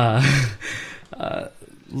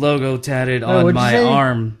 Logo tatted on what'd you my say?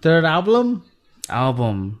 arm. Third album?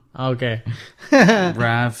 Album. Okay.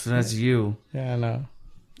 Raph, that's you. Yeah, I know.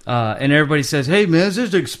 And everybody says, "Hey man, is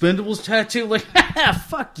this the Expendables tattoo?" Like,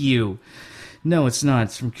 fuck you. No, it's not.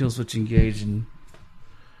 It's from Killswitch Engage, and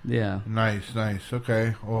yeah. Nice.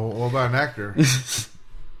 Okay. Well, what about an actor?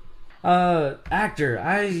 Actor.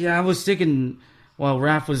 I was thinking while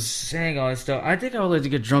Raph was saying all that stuff. I think I would like to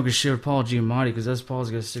get drunk as shit with Paul Giamatti because that's Paul's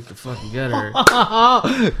gonna stick the fuck together.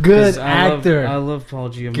 Good 'Cause actor. I love Paul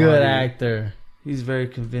Giamatti. Good actor. He's very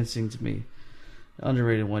convincing to me.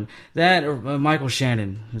 Underrated one. That or Michael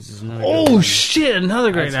Shannon. This is another. good Oh one. shit,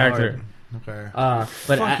 another great That's actor. Okay. But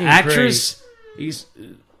Fucking actress, he's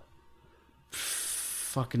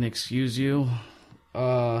fucking excuse you.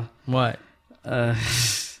 What?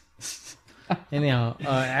 Anyhow, It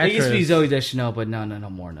actress. used to be Zoe Deschanel, but no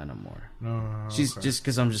more. No. She's okay. just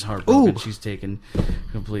because I'm just heartbroken. Ooh. She's taken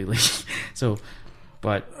completely. So,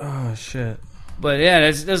 but Oh shit. yeah,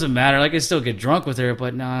 it doesn't matter. Like I still get drunk with her,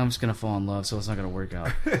 but no, I'm just gonna fall in love, so it's not gonna work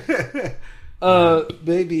out.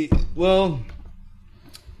 Baby. Well,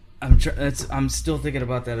 I'm still thinking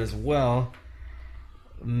about that as well.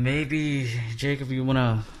 Maybe Jacob, you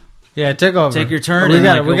wanna Yeah, take over. take your turn We and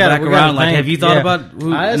gotta- like, we go gotta- back we gotta around? Like, think. have you thought Yeah. about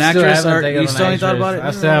who, I an still actress? haven't Or taken you an still ain't thought actress. about it?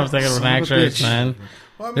 I still haven't taken an Son of a actress, bitch. man.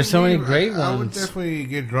 Well, I There's so many mean, great I would ones. definitely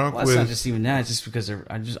get drunk Well, it's not with. just even that. It's just because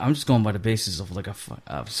I'm just going by the basis of like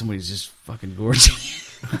somebody's just fucking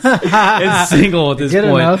gorgeous and single at this Good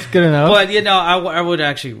point. enough. Good enough. But you know, I would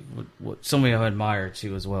actually somebody I admire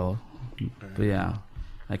too as well. But yeah,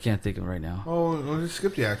 I can't think of it right now. Oh, we'll just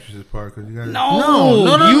skip the actresses part because you guys. No, you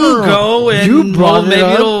no. go and You brought it maybe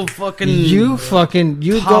up. it'll fucking you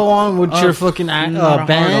pop go on with your up, fucking not hard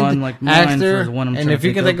band on, like mine actor, for the one I'm and trying if to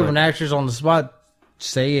you can think think of, of an but- actress on the spot,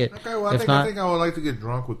 say it. Okay, well, I If think I would like to get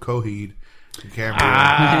drunk with Coheed and Cameron.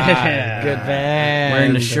 Good band.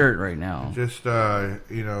 wearing the shirt right now. Just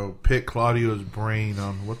pick Claudio's brain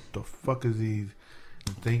on what the fuck is he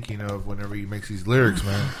thinking of whenever he makes these lyrics,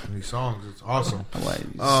 man. These songs, it's awesome.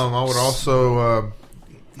 I would also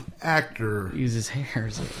the actor. Use his hair.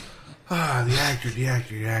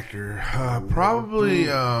 The actor.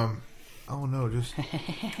 Probably. I Oh no, just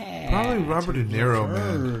probably Robert De Niro,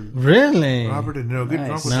 man. Really? Robert De Niro, get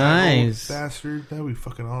drunk with Nice. that old bastard. That'd be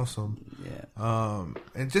fucking awesome. Yeah.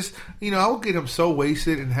 And just I would get him so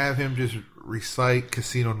wasted and have him just recite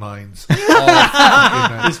Casino Nines.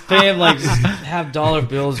 Just pay him like just have dollar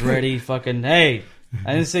bills ready. Fucking hey,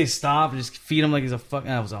 I didn't say stop. Just feed him like he's a fucking.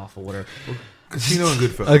 That was awful. Whatever. Casino and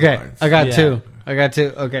Goodfellas. Okay, Nines. I got Yeah. two.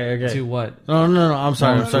 Okay. To what? No. I'm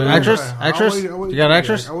sorry. No, Actress? I'll wait You got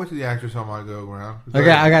actress? I'll wait till the actress on my go around. Okay,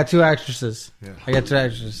 I got two actresses. Yeah. I got two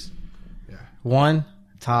actresses. Yeah. One,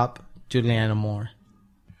 top, Julianne Moore.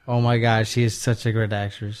 Oh my god, she is such a great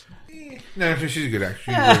actress. No, she's a good actress.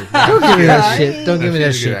 She's Don't give me that shit. No, Don't give me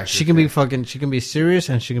that she's a good shit. actress, She can be fucking. She can be serious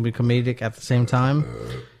and she can be comedic at the same time.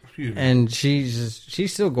 Excuse me. And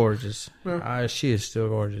she's still gorgeous. Yeah. She is still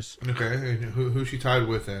gorgeous. Okay, and who she tied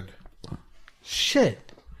with then?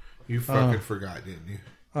 Shit. You fucking forgot, didn't you?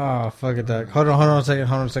 Oh fuck it, Doug. Hold on a second.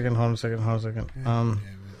 It's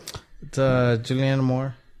Julianne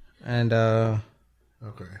Moore and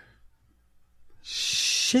Okay.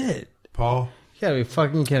 shit. Paul? You gotta be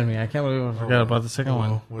fucking kidding me. I can't believe I forgot about the second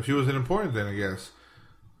one. Well, she wasn't important then, I guess.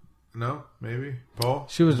 No? Maybe? Paul?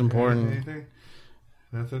 She was important. Anything?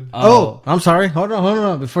 Nothing? Oh, I'm sorry. Hold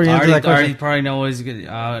on. Before you I answer that already question. probably know what he's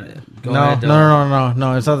gonna. Go No, ahead.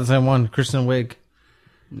 no. It's not the same one. Kristen Wiig.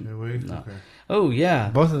 Wait? No. Okay. Oh yeah,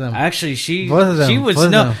 Both of them. Actually, she Both of them. she was Both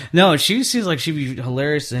of them. no. She seems like she'd be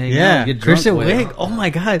hilarious to hang out Yeah, and get drunk Kristen with. Wiig. Oh my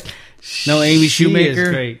god. No, Amy She is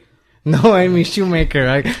Shoemaker? great. No, Amy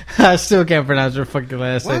Shoemaker. I still can't pronounce her fucking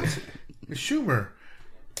last name. What? Schumer.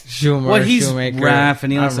 Shoemaker. Well, he's Shoemaker. Raph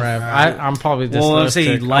and he likes I'm to- Raph. I'm probably dyslexic. Well, I'm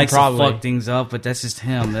saying he likes to probably. fuck things up, but that's just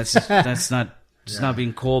him. That's just, that's not just not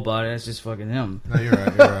being cool about it. That's just fucking him. No, you're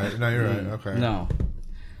right. No, you're right. Okay. No.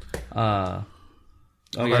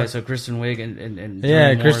 Oh yeah, so Kristen Wiig and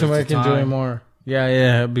Yeah, Julie Moore Kristen is the Wiig and Julie time. Moore.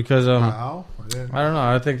 Yeah, because How? I didn't- I don't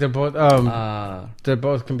know. I think they're both they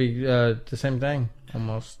both can be the same thing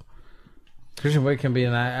almost. Kristen Wiig can be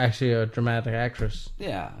actually a dramatic actress.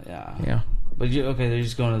 Yeah. Yeah. But they're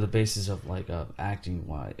just going to the basis of like acting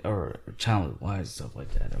wise or talent wise stuff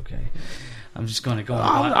like that. Okay, I'm just going to go.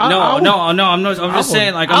 I'm just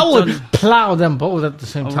saying like I would plow them both at the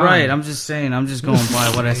same time. Right, I'm just saying. I'm just going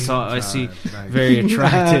by what I saw. I see very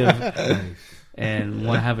attractive Nice. and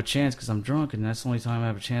want to have a chance because I'm drunk, and that's the only time I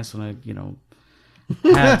have a chance when I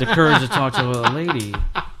have the courage to talk to a lady.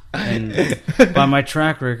 And by my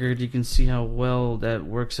track record, you can see how well that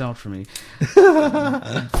works out for me.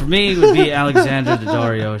 For me, it would be Alexandra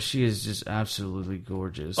Daddario. She is just absolutely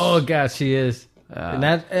gorgeous. Oh god, she is. she's Not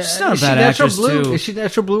not a bad actress blue? too. Is she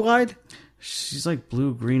natural blue eyed? She's like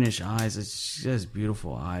blue greenish eyes. She has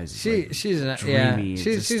beautiful eyes. She's dreamy.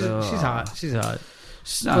 She's Just, hot. She's hot.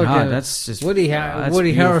 She's not hot. That's just Woody that's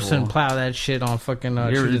Harrelson beautiful. plow that shit on fucking.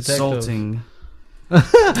 You're True Detective. insulting.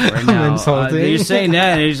 Right now. I'm insulting. You're saying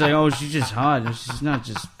that, and he's like, "Oh, she's just hot." And she's not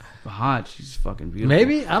just hot. She's fucking beautiful.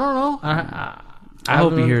 Maybe I don't know. I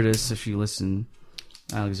hope you hear this if you listen,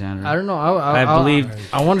 Alexander. I don't know. I believe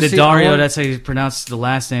I want to see Daddario. That's how you pronounce the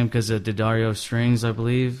last name because of Daddario strings, I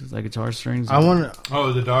believe, like guitar strings. I want.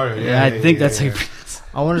 Oh, the Dario. Yeah, I think that's how you pronounce it.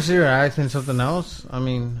 I want to see her act in something else. I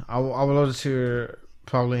mean, I would love to see her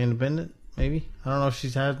probably independent. Maybe I don't know if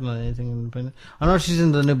she's had anything independent. I know she's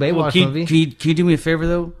in the new Baywatch movie. Can you do me a favor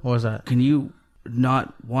though? What was that? Can you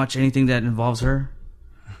not watch anything that involves her?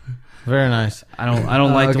 Very nice. I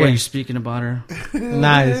don't like the way okay. you're speaking about her.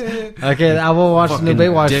 Nice. Okay, I will watch the new Fucking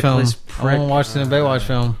Baywatch film. dickless I won't watch the new Baywatch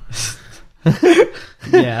film.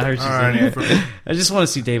 Yeah, I heard she's All right. in there. I just want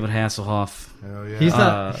to see David Hasselhoff. Hell yeah. He's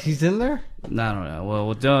not. He's in there. I don't know.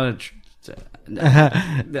 Well, don't.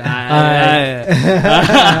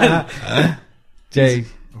 Jay.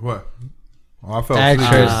 What? Oh, I felt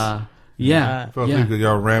Actress. asleep. Yeah. I felt Yeah. asleep because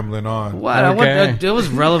y'all rambling on. What? Okay. It was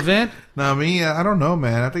relevant. Now, me, I don't know,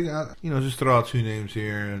 man. I think, just throw out two names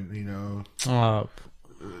here and,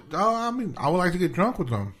 I mean, I would like to get drunk with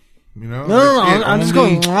them. No. Like, I'm just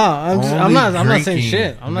only- going. I'm not saying drinking.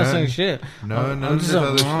 shit. I'm not None- saying shit. No, none I'm of just this a-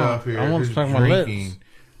 other stuff here. I want to Just smack my lips. drinking.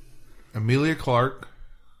 Amelia Clark,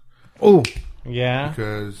 Oh, yeah.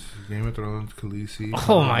 because Game of Thrones, Khaleesi.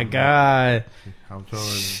 Oh my god. I'm telling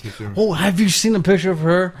you. Oh, have you seen a picture of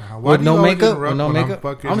her Why with do no you always makeup? interrupt With no when I'm makeup.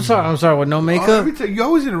 fucking- I'm sorry. With no Oh, makeup. every time- you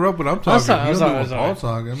always interrupt when I'm talking. sorry, You I'm don't sorry, do I'm when sorry.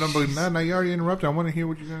 Paul's talking. Now you already interrupted. I want to hear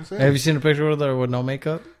what you're going to say. Have you seen a picture with her with no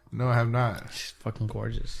makeup? No, I have not. She's fucking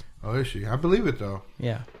gorgeous. Oh, is she? I believe it, though.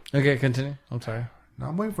 Yeah. Okay, continue. I'm sorry. No,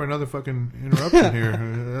 I'm waiting for another fucking interruption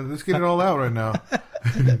here. Let's get it all out right now.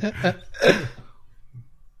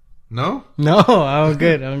 No? No, I'm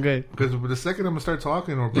good. Because the second I'm going to start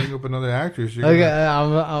talking or bring up another actress, you're Okay,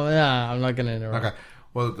 gonna... I'm not gonna interrupt. Okay.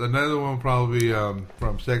 Well, another one probably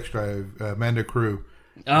from Sex Drive, Amanda Crew.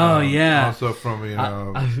 Oh yeah. Also from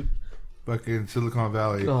fucking Silicon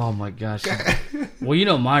Valley. Oh my gosh. Well, you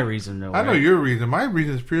know my reason though. I know your reason. My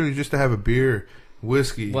reason is purely just to have a beer,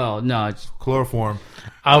 whiskey, Well, no, it's chloroform.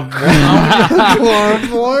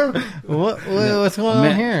 Chloroform? What's going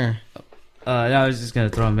on here? no, I was just gonna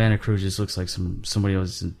throw Amanda Cruz. Just looks like somebody I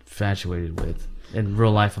was infatuated with in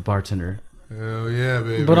real life, a bartender. Hell yeah,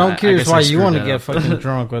 baby. But I'm curious guess I why you screwed want to that get up. fucking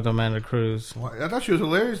drunk with Amanda Cruz. I thought she was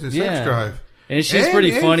hilarious in Yeah. Sex Drive. And she's And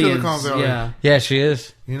pretty in funny. And, Silicon Valley. yeah. Yeah, she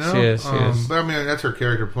is. You know, She is. But I mean, that's her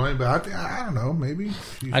character playing. But I don't know. Maybe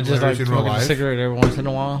she's I just like hilarious in real smoking a life. cigarette every once in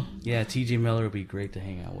a while. Yeah, T.J. Miller would be great to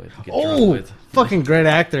hang out with. Get drunk Oh, with. fucking great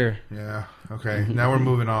actor. Yeah. Okay. Now we're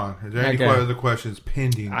moving on. Is there any Okay. other questions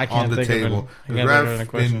pending I can't on the think of any. table? I can't think of any Raph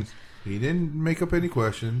questions. He didn't make up any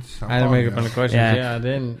questions. I didn't make up any questions. Yeah. Yeah, I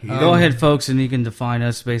didn't. Go ahead, folks, and you can define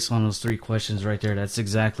us based on those 3 questions right there. That's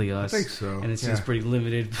exactly us. I think so. And it seems Yeah. pretty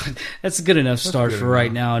limited, but that's a good enough start good for right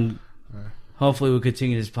enough. now. And hopefully we'll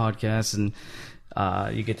continue this podcast and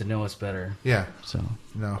you get to know us better. Yeah. So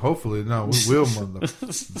No. Hopefully, no. We will, mother.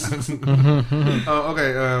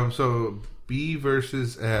 Okay. So B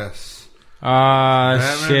versus S. Ah,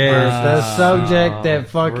 Batman shit. versus- The subject that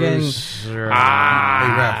fucking. Bruce, Hey,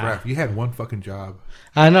 Raph. You had one fucking job.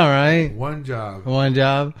 I know, right? One job. One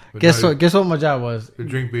job. But Guess no- what? Guess what my job was? To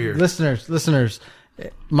drink beer. Listeners.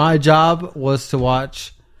 My job was to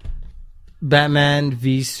watch Batman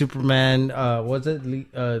v Superman. Was it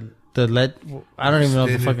the lead? I don't even know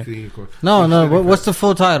the Extended fucking. theme, No. extended What's the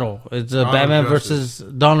full title? It's Dawn of Batman Justice.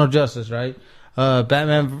 versus Dawn of Justice, right?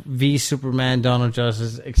 Batman v Superman, Dawn of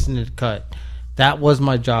Justice, extended cut. That was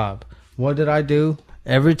my job. What did I do?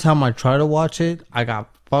 Every time I tried to watch it, I got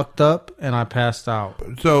fucked up and I passed out.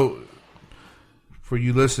 So, for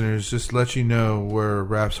you listeners, just let you know where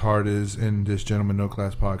Raph's heart is in this Gentleman No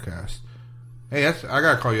Class podcast. Hey, I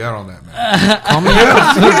gotta call you out on that, man. Call me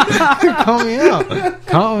out. Call me out.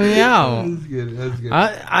 Call me out. That's good. That's good.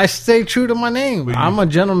 I stay true to my name. But you- I'm a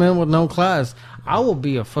gentleman with no class. I will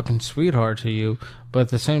be a fucking sweetheart to you, but at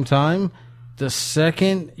the same time, the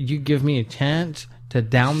second you give me a chance to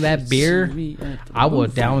down that beer, I will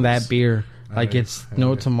down that beer like it's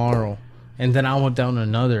no tomorrow, and then I will down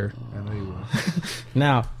another. I know you will.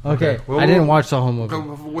 Now, okay, Well, I didn't watch the whole movie. So,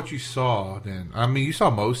 for what you saw, then I mean, you saw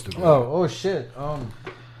most of it. Oh shit. saw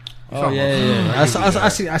Oh most yeah, of it.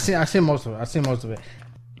 yeah. I see most of it. I see most of it.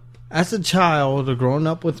 As a child, or growing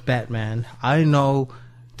up with Batman, I know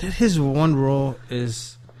that his one rule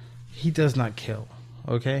is he does not kill.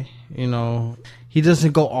 Okay, you know, he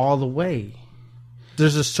doesn't go all the way.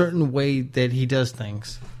 There's a certain way that he does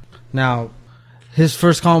things. Now, his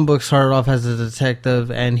first comic book started off as a detective,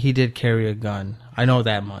 and he did carry a gun. I know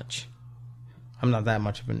that much. I'm not that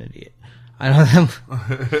much of an idiot. I know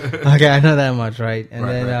that. Okay, I know that much, right? And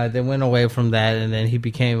Right, then right. they went away from that, and then he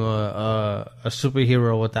became a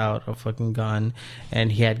superhero without a fucking gun,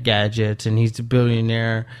 and he had gadgets, and he's a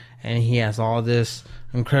billionaire, and he has all this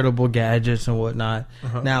incredible gadgets and whatnot.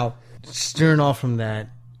 Now, steering off from that,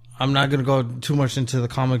 I'm not gonna go too much into the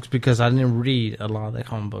comics because I didn't read a lot of the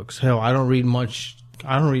comic books. Hell, I don't read much.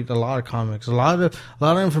 I don't read a lot of comics. A lot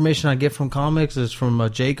of information I get from comics is from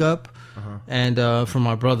Jacob and from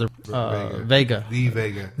my brother Vega. The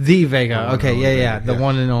Vega. The Vega. Okay, and yeah, only yeah, Vega, the yeah.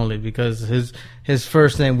 one and only, because his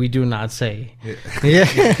first name we do not say. Yeah.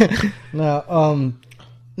 Yeah.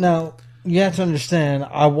 Now you have to understand.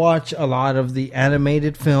 I watch a lot of the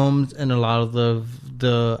animated films and a lot of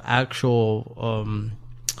the actual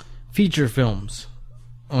feature films.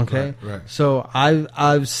 Okay, Right. So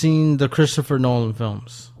I've seen the Christopher Nolan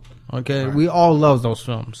films. Okay, Right. we all love those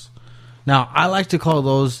films. Now I like to call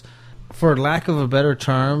those, for lack of a better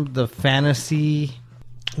term, the fantasy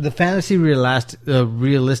realistic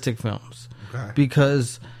films. Okay.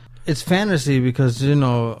 Because it's fantasy because, you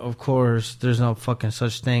know, of course, there's no fucking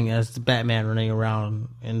such thing as the Batman running around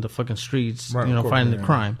in the fucking streets, Right, you of know, course, fighting yeah, the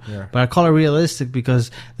crime. yeah. But I call it realistic because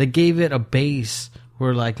they gave it a base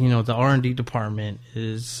where, like, you know, the R&D department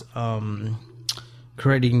is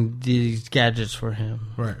creating these gadgets for him.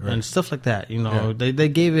 Right. And stuff like that, you know. Yeah. They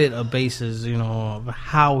gave it a basis, you know, of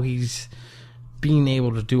how he's being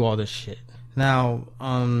able to do all this shit. Now,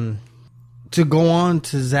 to go on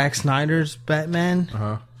to Zack Snyder's Batman,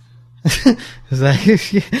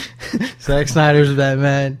 Zack Snyder's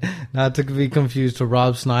Batman, not to be confused to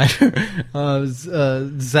Rob Snyder.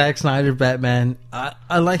 Zack Snyder Batman.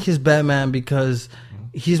 I like his Batman because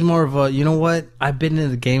he's more of a, you know what? I've been in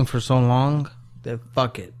the game for so long that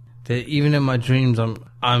fuck it. That even in my dreams,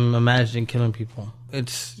 I'm imagining killing people.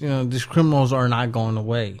 It's, you know, these criminals are not going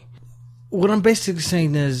away. What I'm basically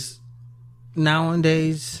saying is,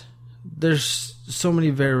 nowadays there's so many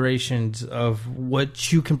variations of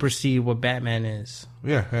what you can perceive what Batman is.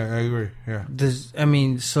 Yeah, I agree. Yeah.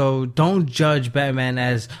 So don't judge Batman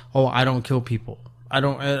as, oh, I don't kill people.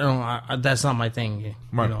 That's not my thing.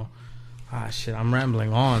 Right. You know. Shit, I'm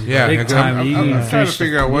rambling on. Yeah, Big time. I'm trying to Finish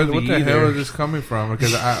figure the out what movie the hell either. is this coming from?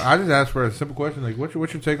 Because I just asked for a simple question, like, what's your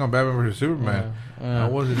take on Batman versus Superman? I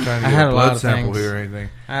wasn't trying to I get had a a lot blood of sample things. here or anything.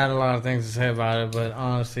 I had a lot of things to say about it, but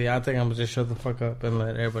honestly, I think I'm gonna just shut the fuck up and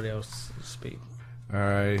let everybody else speak. All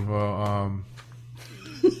right, well,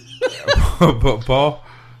 but Paul,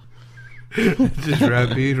 just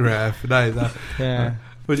rapid rap. Nice. Yeah.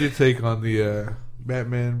 What's your take on the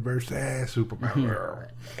Batman versus Superman?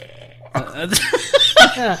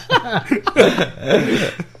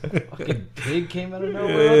 Fucking pig came out of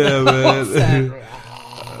nowhere. Yeah, man.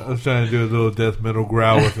 I was trying to do a little death metal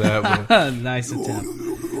growl with that, but Nice attempt.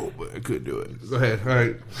 I couldn't do it. Go ahead. All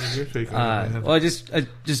right. Your take on it, man. Well, I just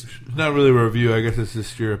It's not really a review. I guess it's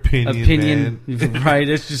just your opinion. Man. right?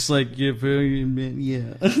 It's just like your opinion, man.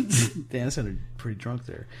 Yeah. Damn, I sounded pretty drunk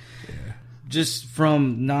there. Yeah. Just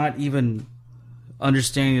from not even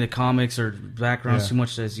understanding the comics or backgrounds Yeah. too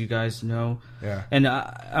much, as you guys know. Yeah. And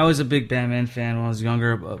I was a big Batman fan when I was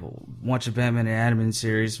younger, watching Batman the animated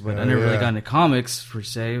series, but I never really got into comics per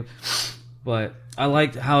se. But I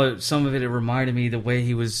liked how some of it reminded me the way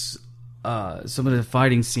he was, some of the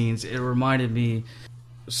fighting scenes. It reminded me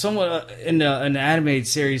somewhat in the animated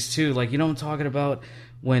series too. Like, you know what I'm talking about?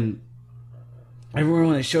 When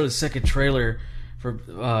they showed a second trailer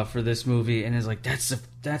for this movie, and it's like that's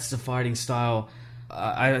the fighting style.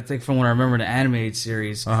 I think from what I remember in the animated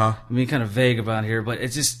series. Uh-huh. I mean, kind of vague about here, but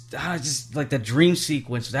it's just like that dream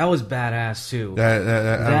sequence. That was badass too. I love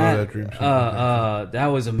that dream sequence. That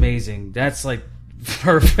was amazing. That's like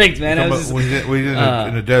perfect, man. That was just, we did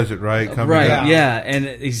in the desert, right? Coming right, down. yeah. And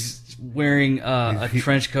he's wearing a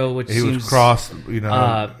trench coat, which He seems was crossed, duped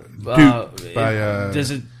by.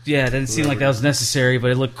 Doesn't seem like that was necessary, but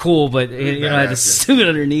it looked cool. But it had the suit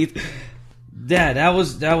underneath. Yeah, that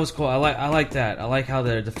was cool. I like that. I like how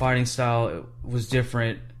the fighting style was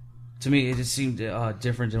different. To me, it just seemed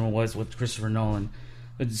different than what it was with Christopher Nolan.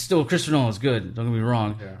 But still, Christopher Nolan was good. Don't get me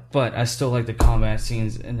wrong. Yeah. But I still like the combat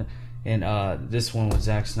scenes and this one with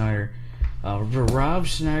Zack Snyder, Rob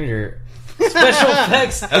Schneider.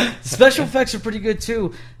 Special effects are pretty good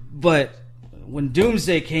too. But when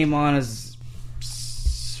Doomsday came on,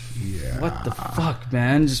 what the fuck,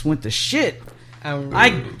 man? Just went to shit. I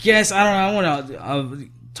guess I don't know. I want to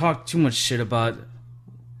talk too much shit about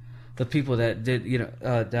the people that did,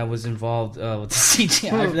 that was involved with the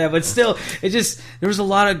CGI for that. But still, there was a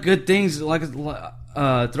lot of good things like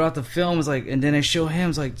throughout the film. Was like, and then they show him.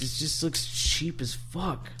 It's like this just looks cheap as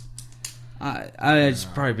fuck. I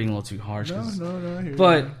just probably being a little too harsh. No.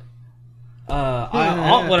 But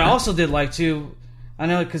what I also did like too, I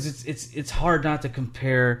know because it's hard not to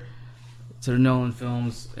compare to the Nolan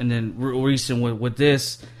films, and then recent with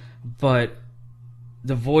this, but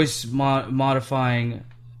the voice modifying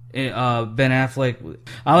Ben Affleck,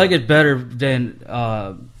 I like it better than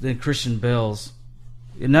Christian Bale's.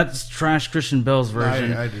 Not trash Christian Bale's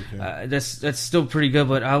version. I do too. That's still pretty good,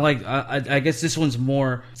 but I guess this one's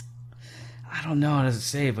more. I don't know how to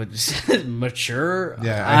say it, but just mature.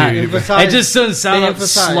 Yeah, I hear you. It just doesn't sound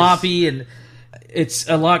sloppy, and it's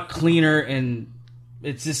a lot cleaner, and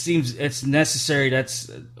it just seems it's necessary. That's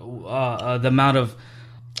the amount of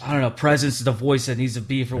presence of the voice that needs to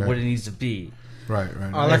be for what it needs to be. Right.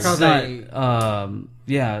 I like how they.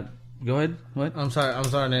 Yeah. Go ahead. What? I'm sorry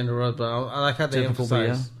to interrupt, but I like how they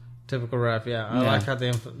emphasize typical rap. Yeah, I like how they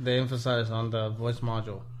emphasize on the voice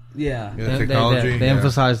module. Yeah, technology. They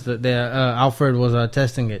emphasized that Alfred was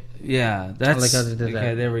testing it. Yeah, that's I like how they did that.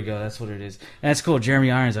 Okay, there we go. That's what it is. And that's cool.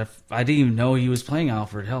 Jeremy Irons. I didn't even know he was playing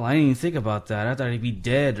Alfred. Hell, I didn't even think about that. I thought he'd be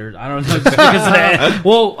dead, or I don't know. Just because of that.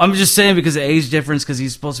 Well, I'm just saying because of age difference, because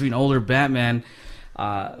he's supposed to be an older Batman.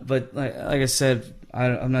 But like I said,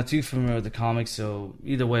 I'm not too familiar with the comics, so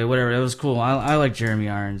either way, whatever. It was cool. I like Jeremy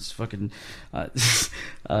Irons. Fucking Die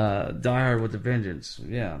Hard with a Vengeance.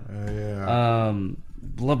 Yeah.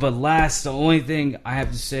 But last, the only thing I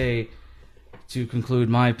have to say to conclude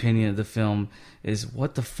my opinion of the film is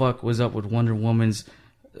what the fuck was up with Wonder Woman's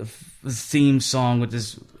theme song with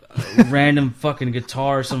this random fucking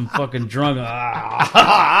guitar, some fucking drunk.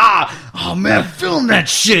 Oh man, film that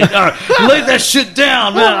shit. Lay that shit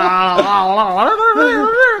down, man.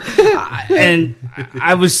 And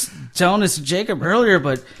I was telling this to Jacob earlier,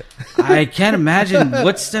 but I can't imagine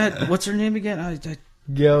what's her name again?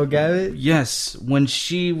 Gail Gadot? Yes, when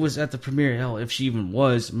she was at the premiere, hell, if she even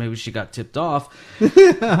was, maybe she got tipped off.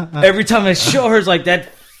 Every time I show her, it's like that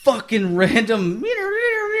fucking random.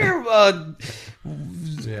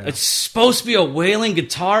 It's supposed to be a wailing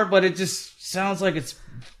guitar, but it just sounds like it's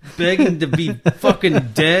begging to be fucking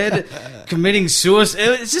dead, committing suicide.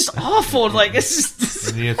 It's just awful. Like it's just.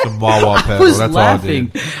 And you had some wah-wah pedal. I was That's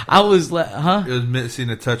laughing. all it did. Huh? It was missing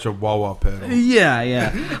a touch of wah-wah pedal.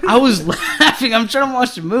 Yeah. I was laughing. I'm trying to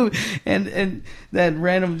watch the movie, and that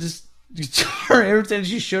random just guitar. Every time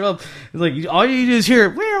she showed up, like all you do is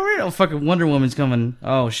hear, oh, fucking Wonder Woman's coming.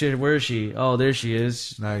 Oh shit, where is she? Oh, there she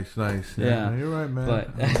is. Nice. Yeah. You're right, man.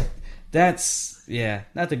 But that's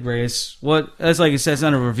not the greatest. That's like it says, it's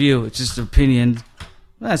not a review. It's just an opinion.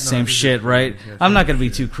 That's the same shit, right? Yeah, I'm not going to be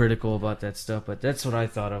shit. too critical about that stuff, but that's what I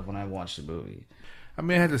thought of when I watched the movie. I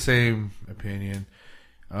mean, I had the same opinion.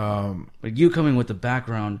 But you coming with the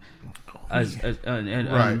background and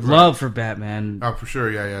Right. love for Batman. Oh, for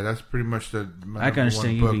sure, yeah. That's pretty much the I can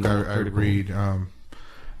understand you book being more I critical. read. I'm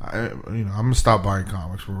gonna stop buying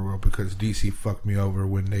comics for real because DC fucked me over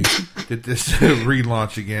when they did this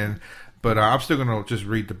relaunch again. But I'm still gonna just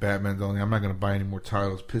read the Batman's only. I'm not gonna buy any more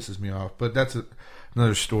titles. Pisses me off. But that's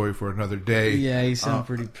another story for another day. Yeah, you sound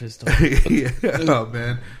pretty pissed off. Yeah, oh,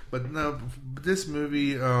 man. But no, this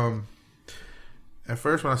movie. At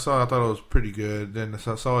first, when I saw it, I thought it was pretty good. Then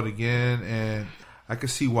I saw it again, and I could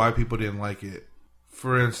see why people didn't like it.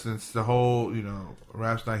 For instance, the whole,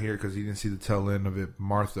 Rap's not here because he didn't see the tail end of it.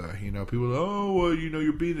 Martha, people are like, oh, well,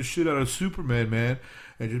 you're beating the shit out of Superman, man.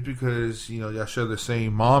 And just because, y'all share the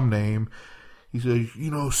same mom name, he said,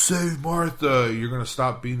 save Martha. You're going to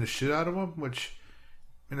stop beating the shit out of him? Which,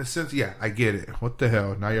 in a sense, yeah, I get it. What the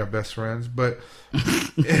hell? Now you're best friends. But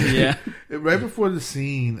Yeah. right before the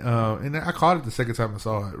scene, and I caught it the second time I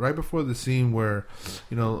saw it, right before the scene where,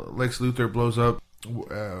 Lex Luthor blows up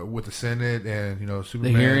with the Senate and,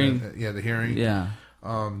 Superman. The hearing. The hearing. Yeah.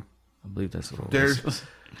 I believe that's what it There's, was.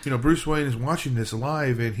 Bruce Wayne is watching this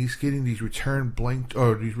live, and he's getting these return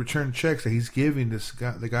checks that he's giving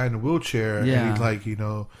the guy in the wheelchair. Yeah. And he's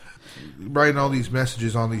like, writing all these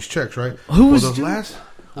messages on these checks, right? Who was the doing- last?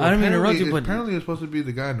 I didn't mean to interrupt you, apparently- but- apparently it's supposed to be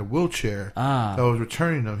the guy in the wheelchair Ah. that was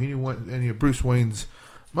returning them. He didn't want any of Bruce Wayne's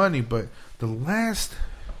money, but the last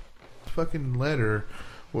fucking letter,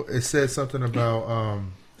 it said something about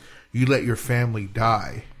you let your family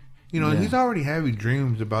die. And he's already having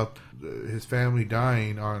dreams about his family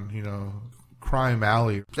dying on, Crime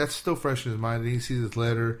Alley. That's still fresh in his mind. Then he sees this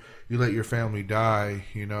letter, you let your family die,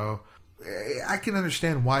 I can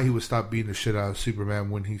understand why he would stop beating the shit out of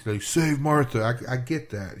Superman when he's like, save Martha. I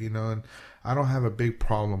get that, and I don't have a big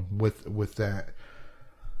problem with that.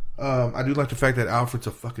 I do like the fact that Alfred's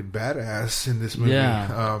a fucking badass in this movie.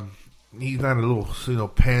 Yeah. He's not a little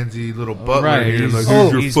pansy little butler Right, here. he's- Like, oh,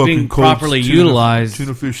 here's your he's fucking being cold properly utilized.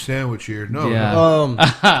 tuna fish sandwich here. No,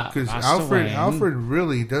 Yeah. because Master Wayne. Alfred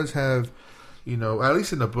really does have, at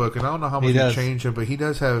least in the book, and I don't know how much He he does. changed him, but he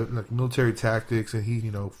does have like military tactics, and he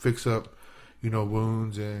fix up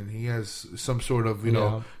wounds, and he has some sort of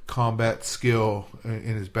Yeah. combat skill in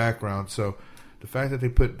his background. So the fact that they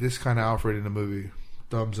put this kind of Alfred in the movie,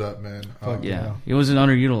 thumbs up, man. Yeah. He wasn't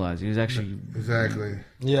underutilized. He was actually Exactly.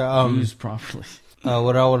 Yeah. used properly.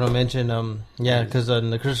 What I want to mention, because in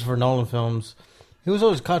the Christopher Nolan films, he was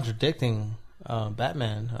always contradicting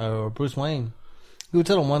Batman or Bruce Wayne. He would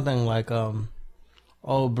tell him one thing like,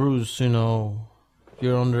 "Oh, Bruce,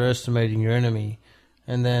 you're underestimating your enemy,"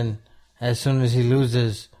 and then as soon as he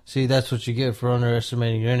loses, see, that's what you get for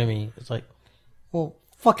underestimating your enemy. It's like, well,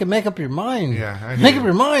 fucking make up your mind. Yeah, I make hear up you.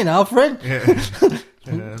 your mind, Alfred. Yeah.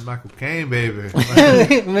 Michael Caine, baby. make up.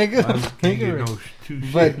 Can't Make get up. no two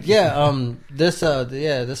shit. But yeah, this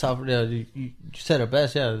Alfred, you said it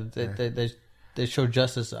best. Yeah, they show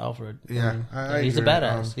justice to Alfred. Yeah, And, I he's a agree.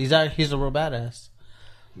 badass. He's a real badass.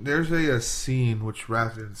 There's a scene which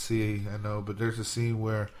Raph didn't see, I know, but there's a scene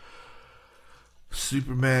where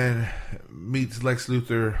Superman meets Lex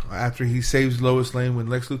Luthor after he saves Lois Lane. When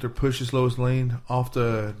Lex Luthor pushes Lois Lane off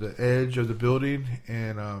the edge of the building,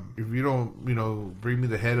 and if you don't, bring me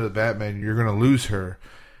the head of the Batman, you're gonna lose her.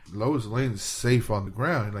 Lois Lane's safe on the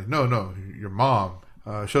ground. He's like, no, your mom.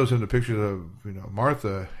 Shows him the pictures of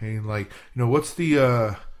Martha, and he's like, what's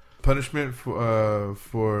the punishment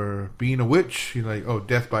for being a witch? He's like, oh,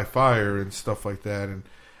 death by fire and stuff like that. And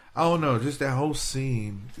I don't know, just that whole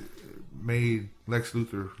scene made Lex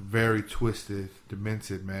Luthor very twisted,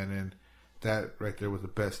 demented, man. And that right there was the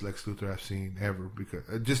best Lex Luthor I've seen ever, because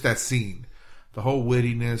just that scene, the whole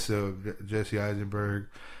wittiness of Jesse Eisenberg.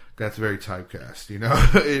 That's very typecast,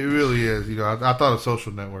 It really is, I thought of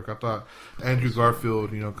Social Network. I thought Andrew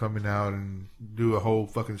Garfield, coming out and do a whole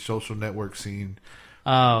fucking Social Network scene,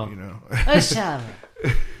 Oh. Let's have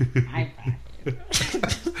it.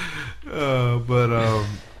 but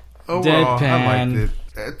overall, I Deadpan. liked it.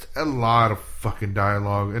 It's a lot of fucking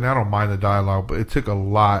dialogue, and I don't mind the dialogue, but it took a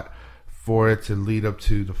lot for it to lead up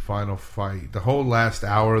to the final fight. The whole last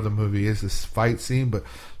hour of the movie is this fight scene, but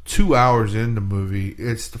 2 hours in the movie,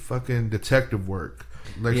 it's the fucking detective work.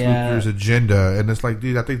 Lex Luthor's agenda, and it's like,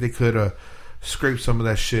 dude, I think they could have scraped some of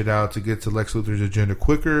that shit out to get to Lex Luthor's agenda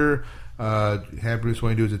quicker, had Bruce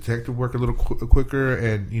Wayne do his detective work a little quicker,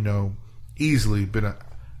 and, you know, easily been an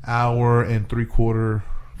hour and 3/4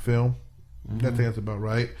 film. I think that's about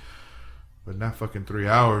right. But not fucking 3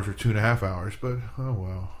 hours or 2.5 hours. But, oh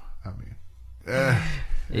well. I mean.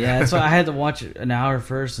 Yeah, so I had to watch it an hour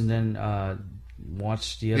first and then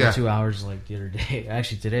watch the other 2 hours like the other day.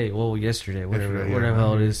 Actually, today. Well, yesterday. Whatever the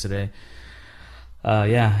hell it is today.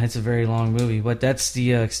 Yeah, it's a very long movie. But that's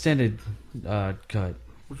the extended cut.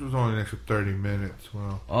 Which was only an extra 30 minutes.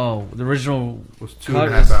 Well, Oh, the original was cut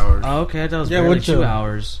 2.5 hours. Oh, okay, I thought it was Yeah, barely what's 2 the-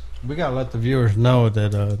 hours. We gotta let the viewers know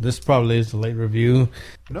that this probably is a late review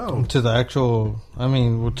No. to the actual. I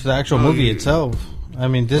mean, to the actual No, movie you- itself. I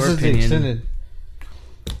mean, this Your is opinion. the extended.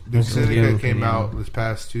 The extended your cut came opinion. out this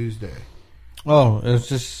past Tuesday. Oh, it was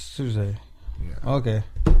just Tuesday. Yeah. Okay.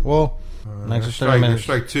 Well, next That's 30 minutes.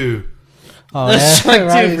 strike 2. Oh, That's yeah, strike two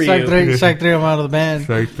right. for Strike you. three. Strike three. I'm out of the band.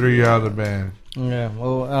 Strike 3 out of the band. Yeah.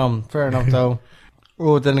 Well, fair enough though.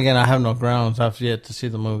 Well, then again, I have no grounds. I've yet to see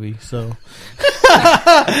the movie, so.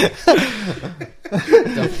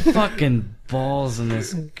 The fucking balls in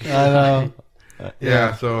this. I know.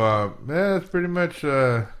 Yeah, so that's pretty much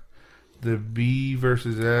the B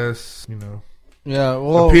versus S, you know, Yeah.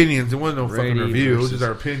 Well. opinions. It wasn't no fucking Brady review. It was versus- just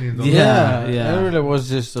our opinions on Yeah. Yeah. It really was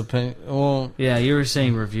just opinion. Well. Yeah, you were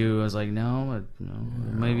saying review. I was like, no,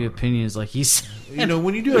 maybe opinions. Like he said. You know,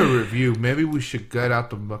 when you do a review, maybe we should gut out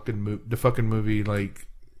the fucking movie like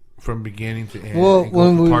from beginning to end. Well, and go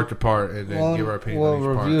when from we- part to part, and then give our opinion on each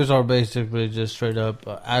part. reviews are basically just straight up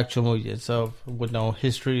actual movie itself with no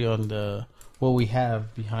history on the what we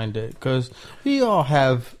have behind it, because we all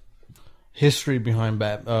have history behind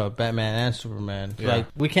Batman and Superman. Yeah. Like,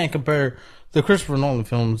 we can't compare the Christopher Nolan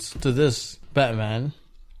films to this Batman.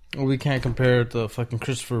 Or we can't compare the fucking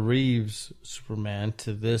Christopher Reeves Superman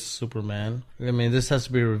to this Superman. I mean, this has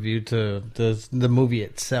to be reviewed to the movie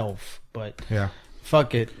itself. But Yeah.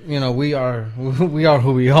 fuck it, you know, we are who we are.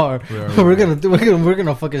 We're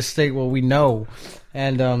gonna fucking state what we know.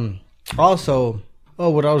 And also,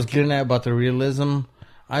 what I was getting at about the realism,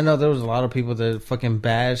 I know there was a lot of people that fucking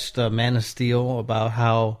bashed Man of Steel about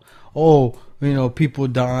how, you know, people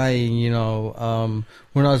dying, you know,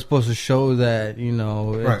 we're not supposed to show that, you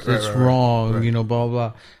know, it's wrong, right. you know, blah,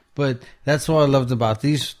 blah. But that's what I loved about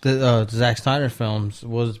the Zack Snyder films,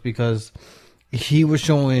 was because he was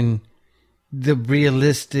showing the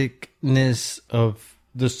realisticness of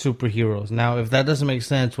the superheroes. Now, if that doesn't make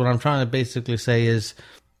sense, what I'm trying to basically say is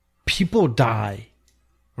people die.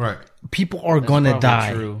 Right. People are That's going to probably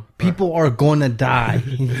die. true. People are going to die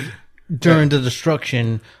during the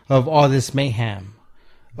destruction of all this mayhem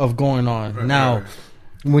of going on. Now,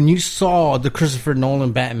 when you saw the Christopher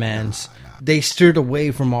Nolan Batmans, they steered away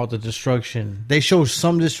from all the destruction. They showed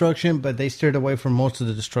some destruction, but they steered away from most of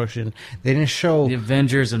the destruction. They didn't show... The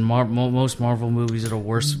Avengers and most Marvel movies are the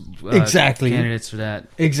worst Exactly. candidates for that.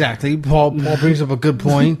 Exactly. Paul brings up a good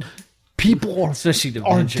point. People are, Especially the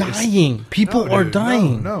are Avengers. dying. People No, are dude,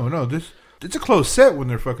 dying. No. It's a close set when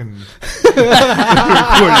they're fucking.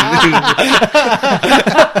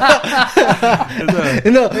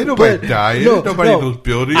 No, Ain't nobody but- dying. no, Ain't nobody no. in those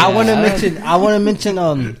buildings. I want to mention.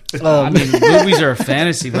 I mean, movies are a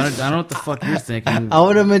fantasy, but I don't know what the fuck you're thinking. I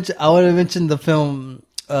want to mention the film.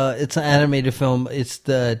 It's an animated film. It's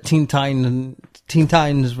the Teen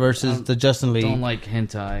Titans versus the Justice League. Don't like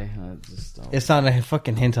hentai. I just don't. It's not a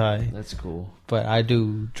fucking hentai, That's cool. but I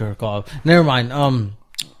do jerk off. Never mind.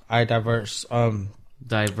 I diverse.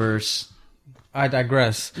 Diverse. I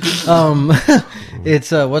digress.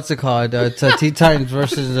 It's what's it called? It's Teen Titans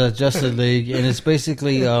versus Justice League, and it's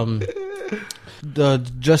basically the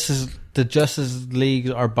Justice League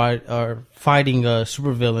are fighting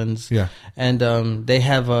supervillains. Yeah. And they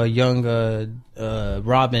have a young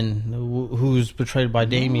Robin who's betrayed by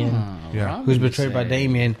Damien. Yeah. Robin, Who's you betrayed by say.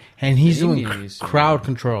 Damien, and he's Damien, doing you say. crowd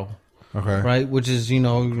control. Okay. Right, which is you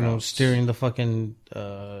know steering the fucking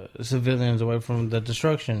civilians away from the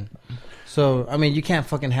destruction. So I mean, you can't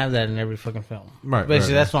fucking have that in every fucking film. Right,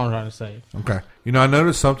 Basically, right, that's what I'm trying to say. Okay. You know, I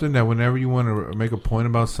noticed something that whenever you want to make a point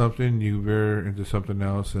about something, you veer into something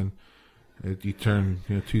else, and you turn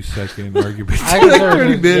 2 second argument I to can like turn-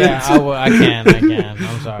 30 minutes. Yeah, I can.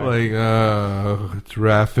 I'm sorry. Like, it's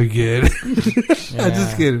Raph again. I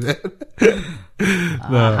just kidding.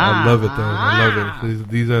 No, I love it though. I love it.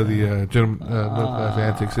 These are the gentlemen no class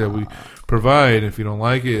antics that we provide. If you don't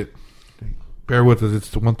like it, bear with us. It's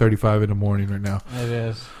 1:35 in the morning right now. It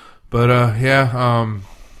is. But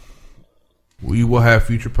we will have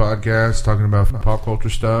future podcasts talking about pop culture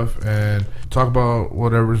stuff and talk about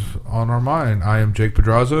whatever's on our mind. I am Jake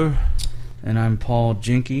Pedraza, And I'm Paul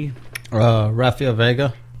Jinky. Rafael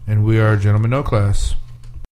Vega. and we are Gentlemen No Class.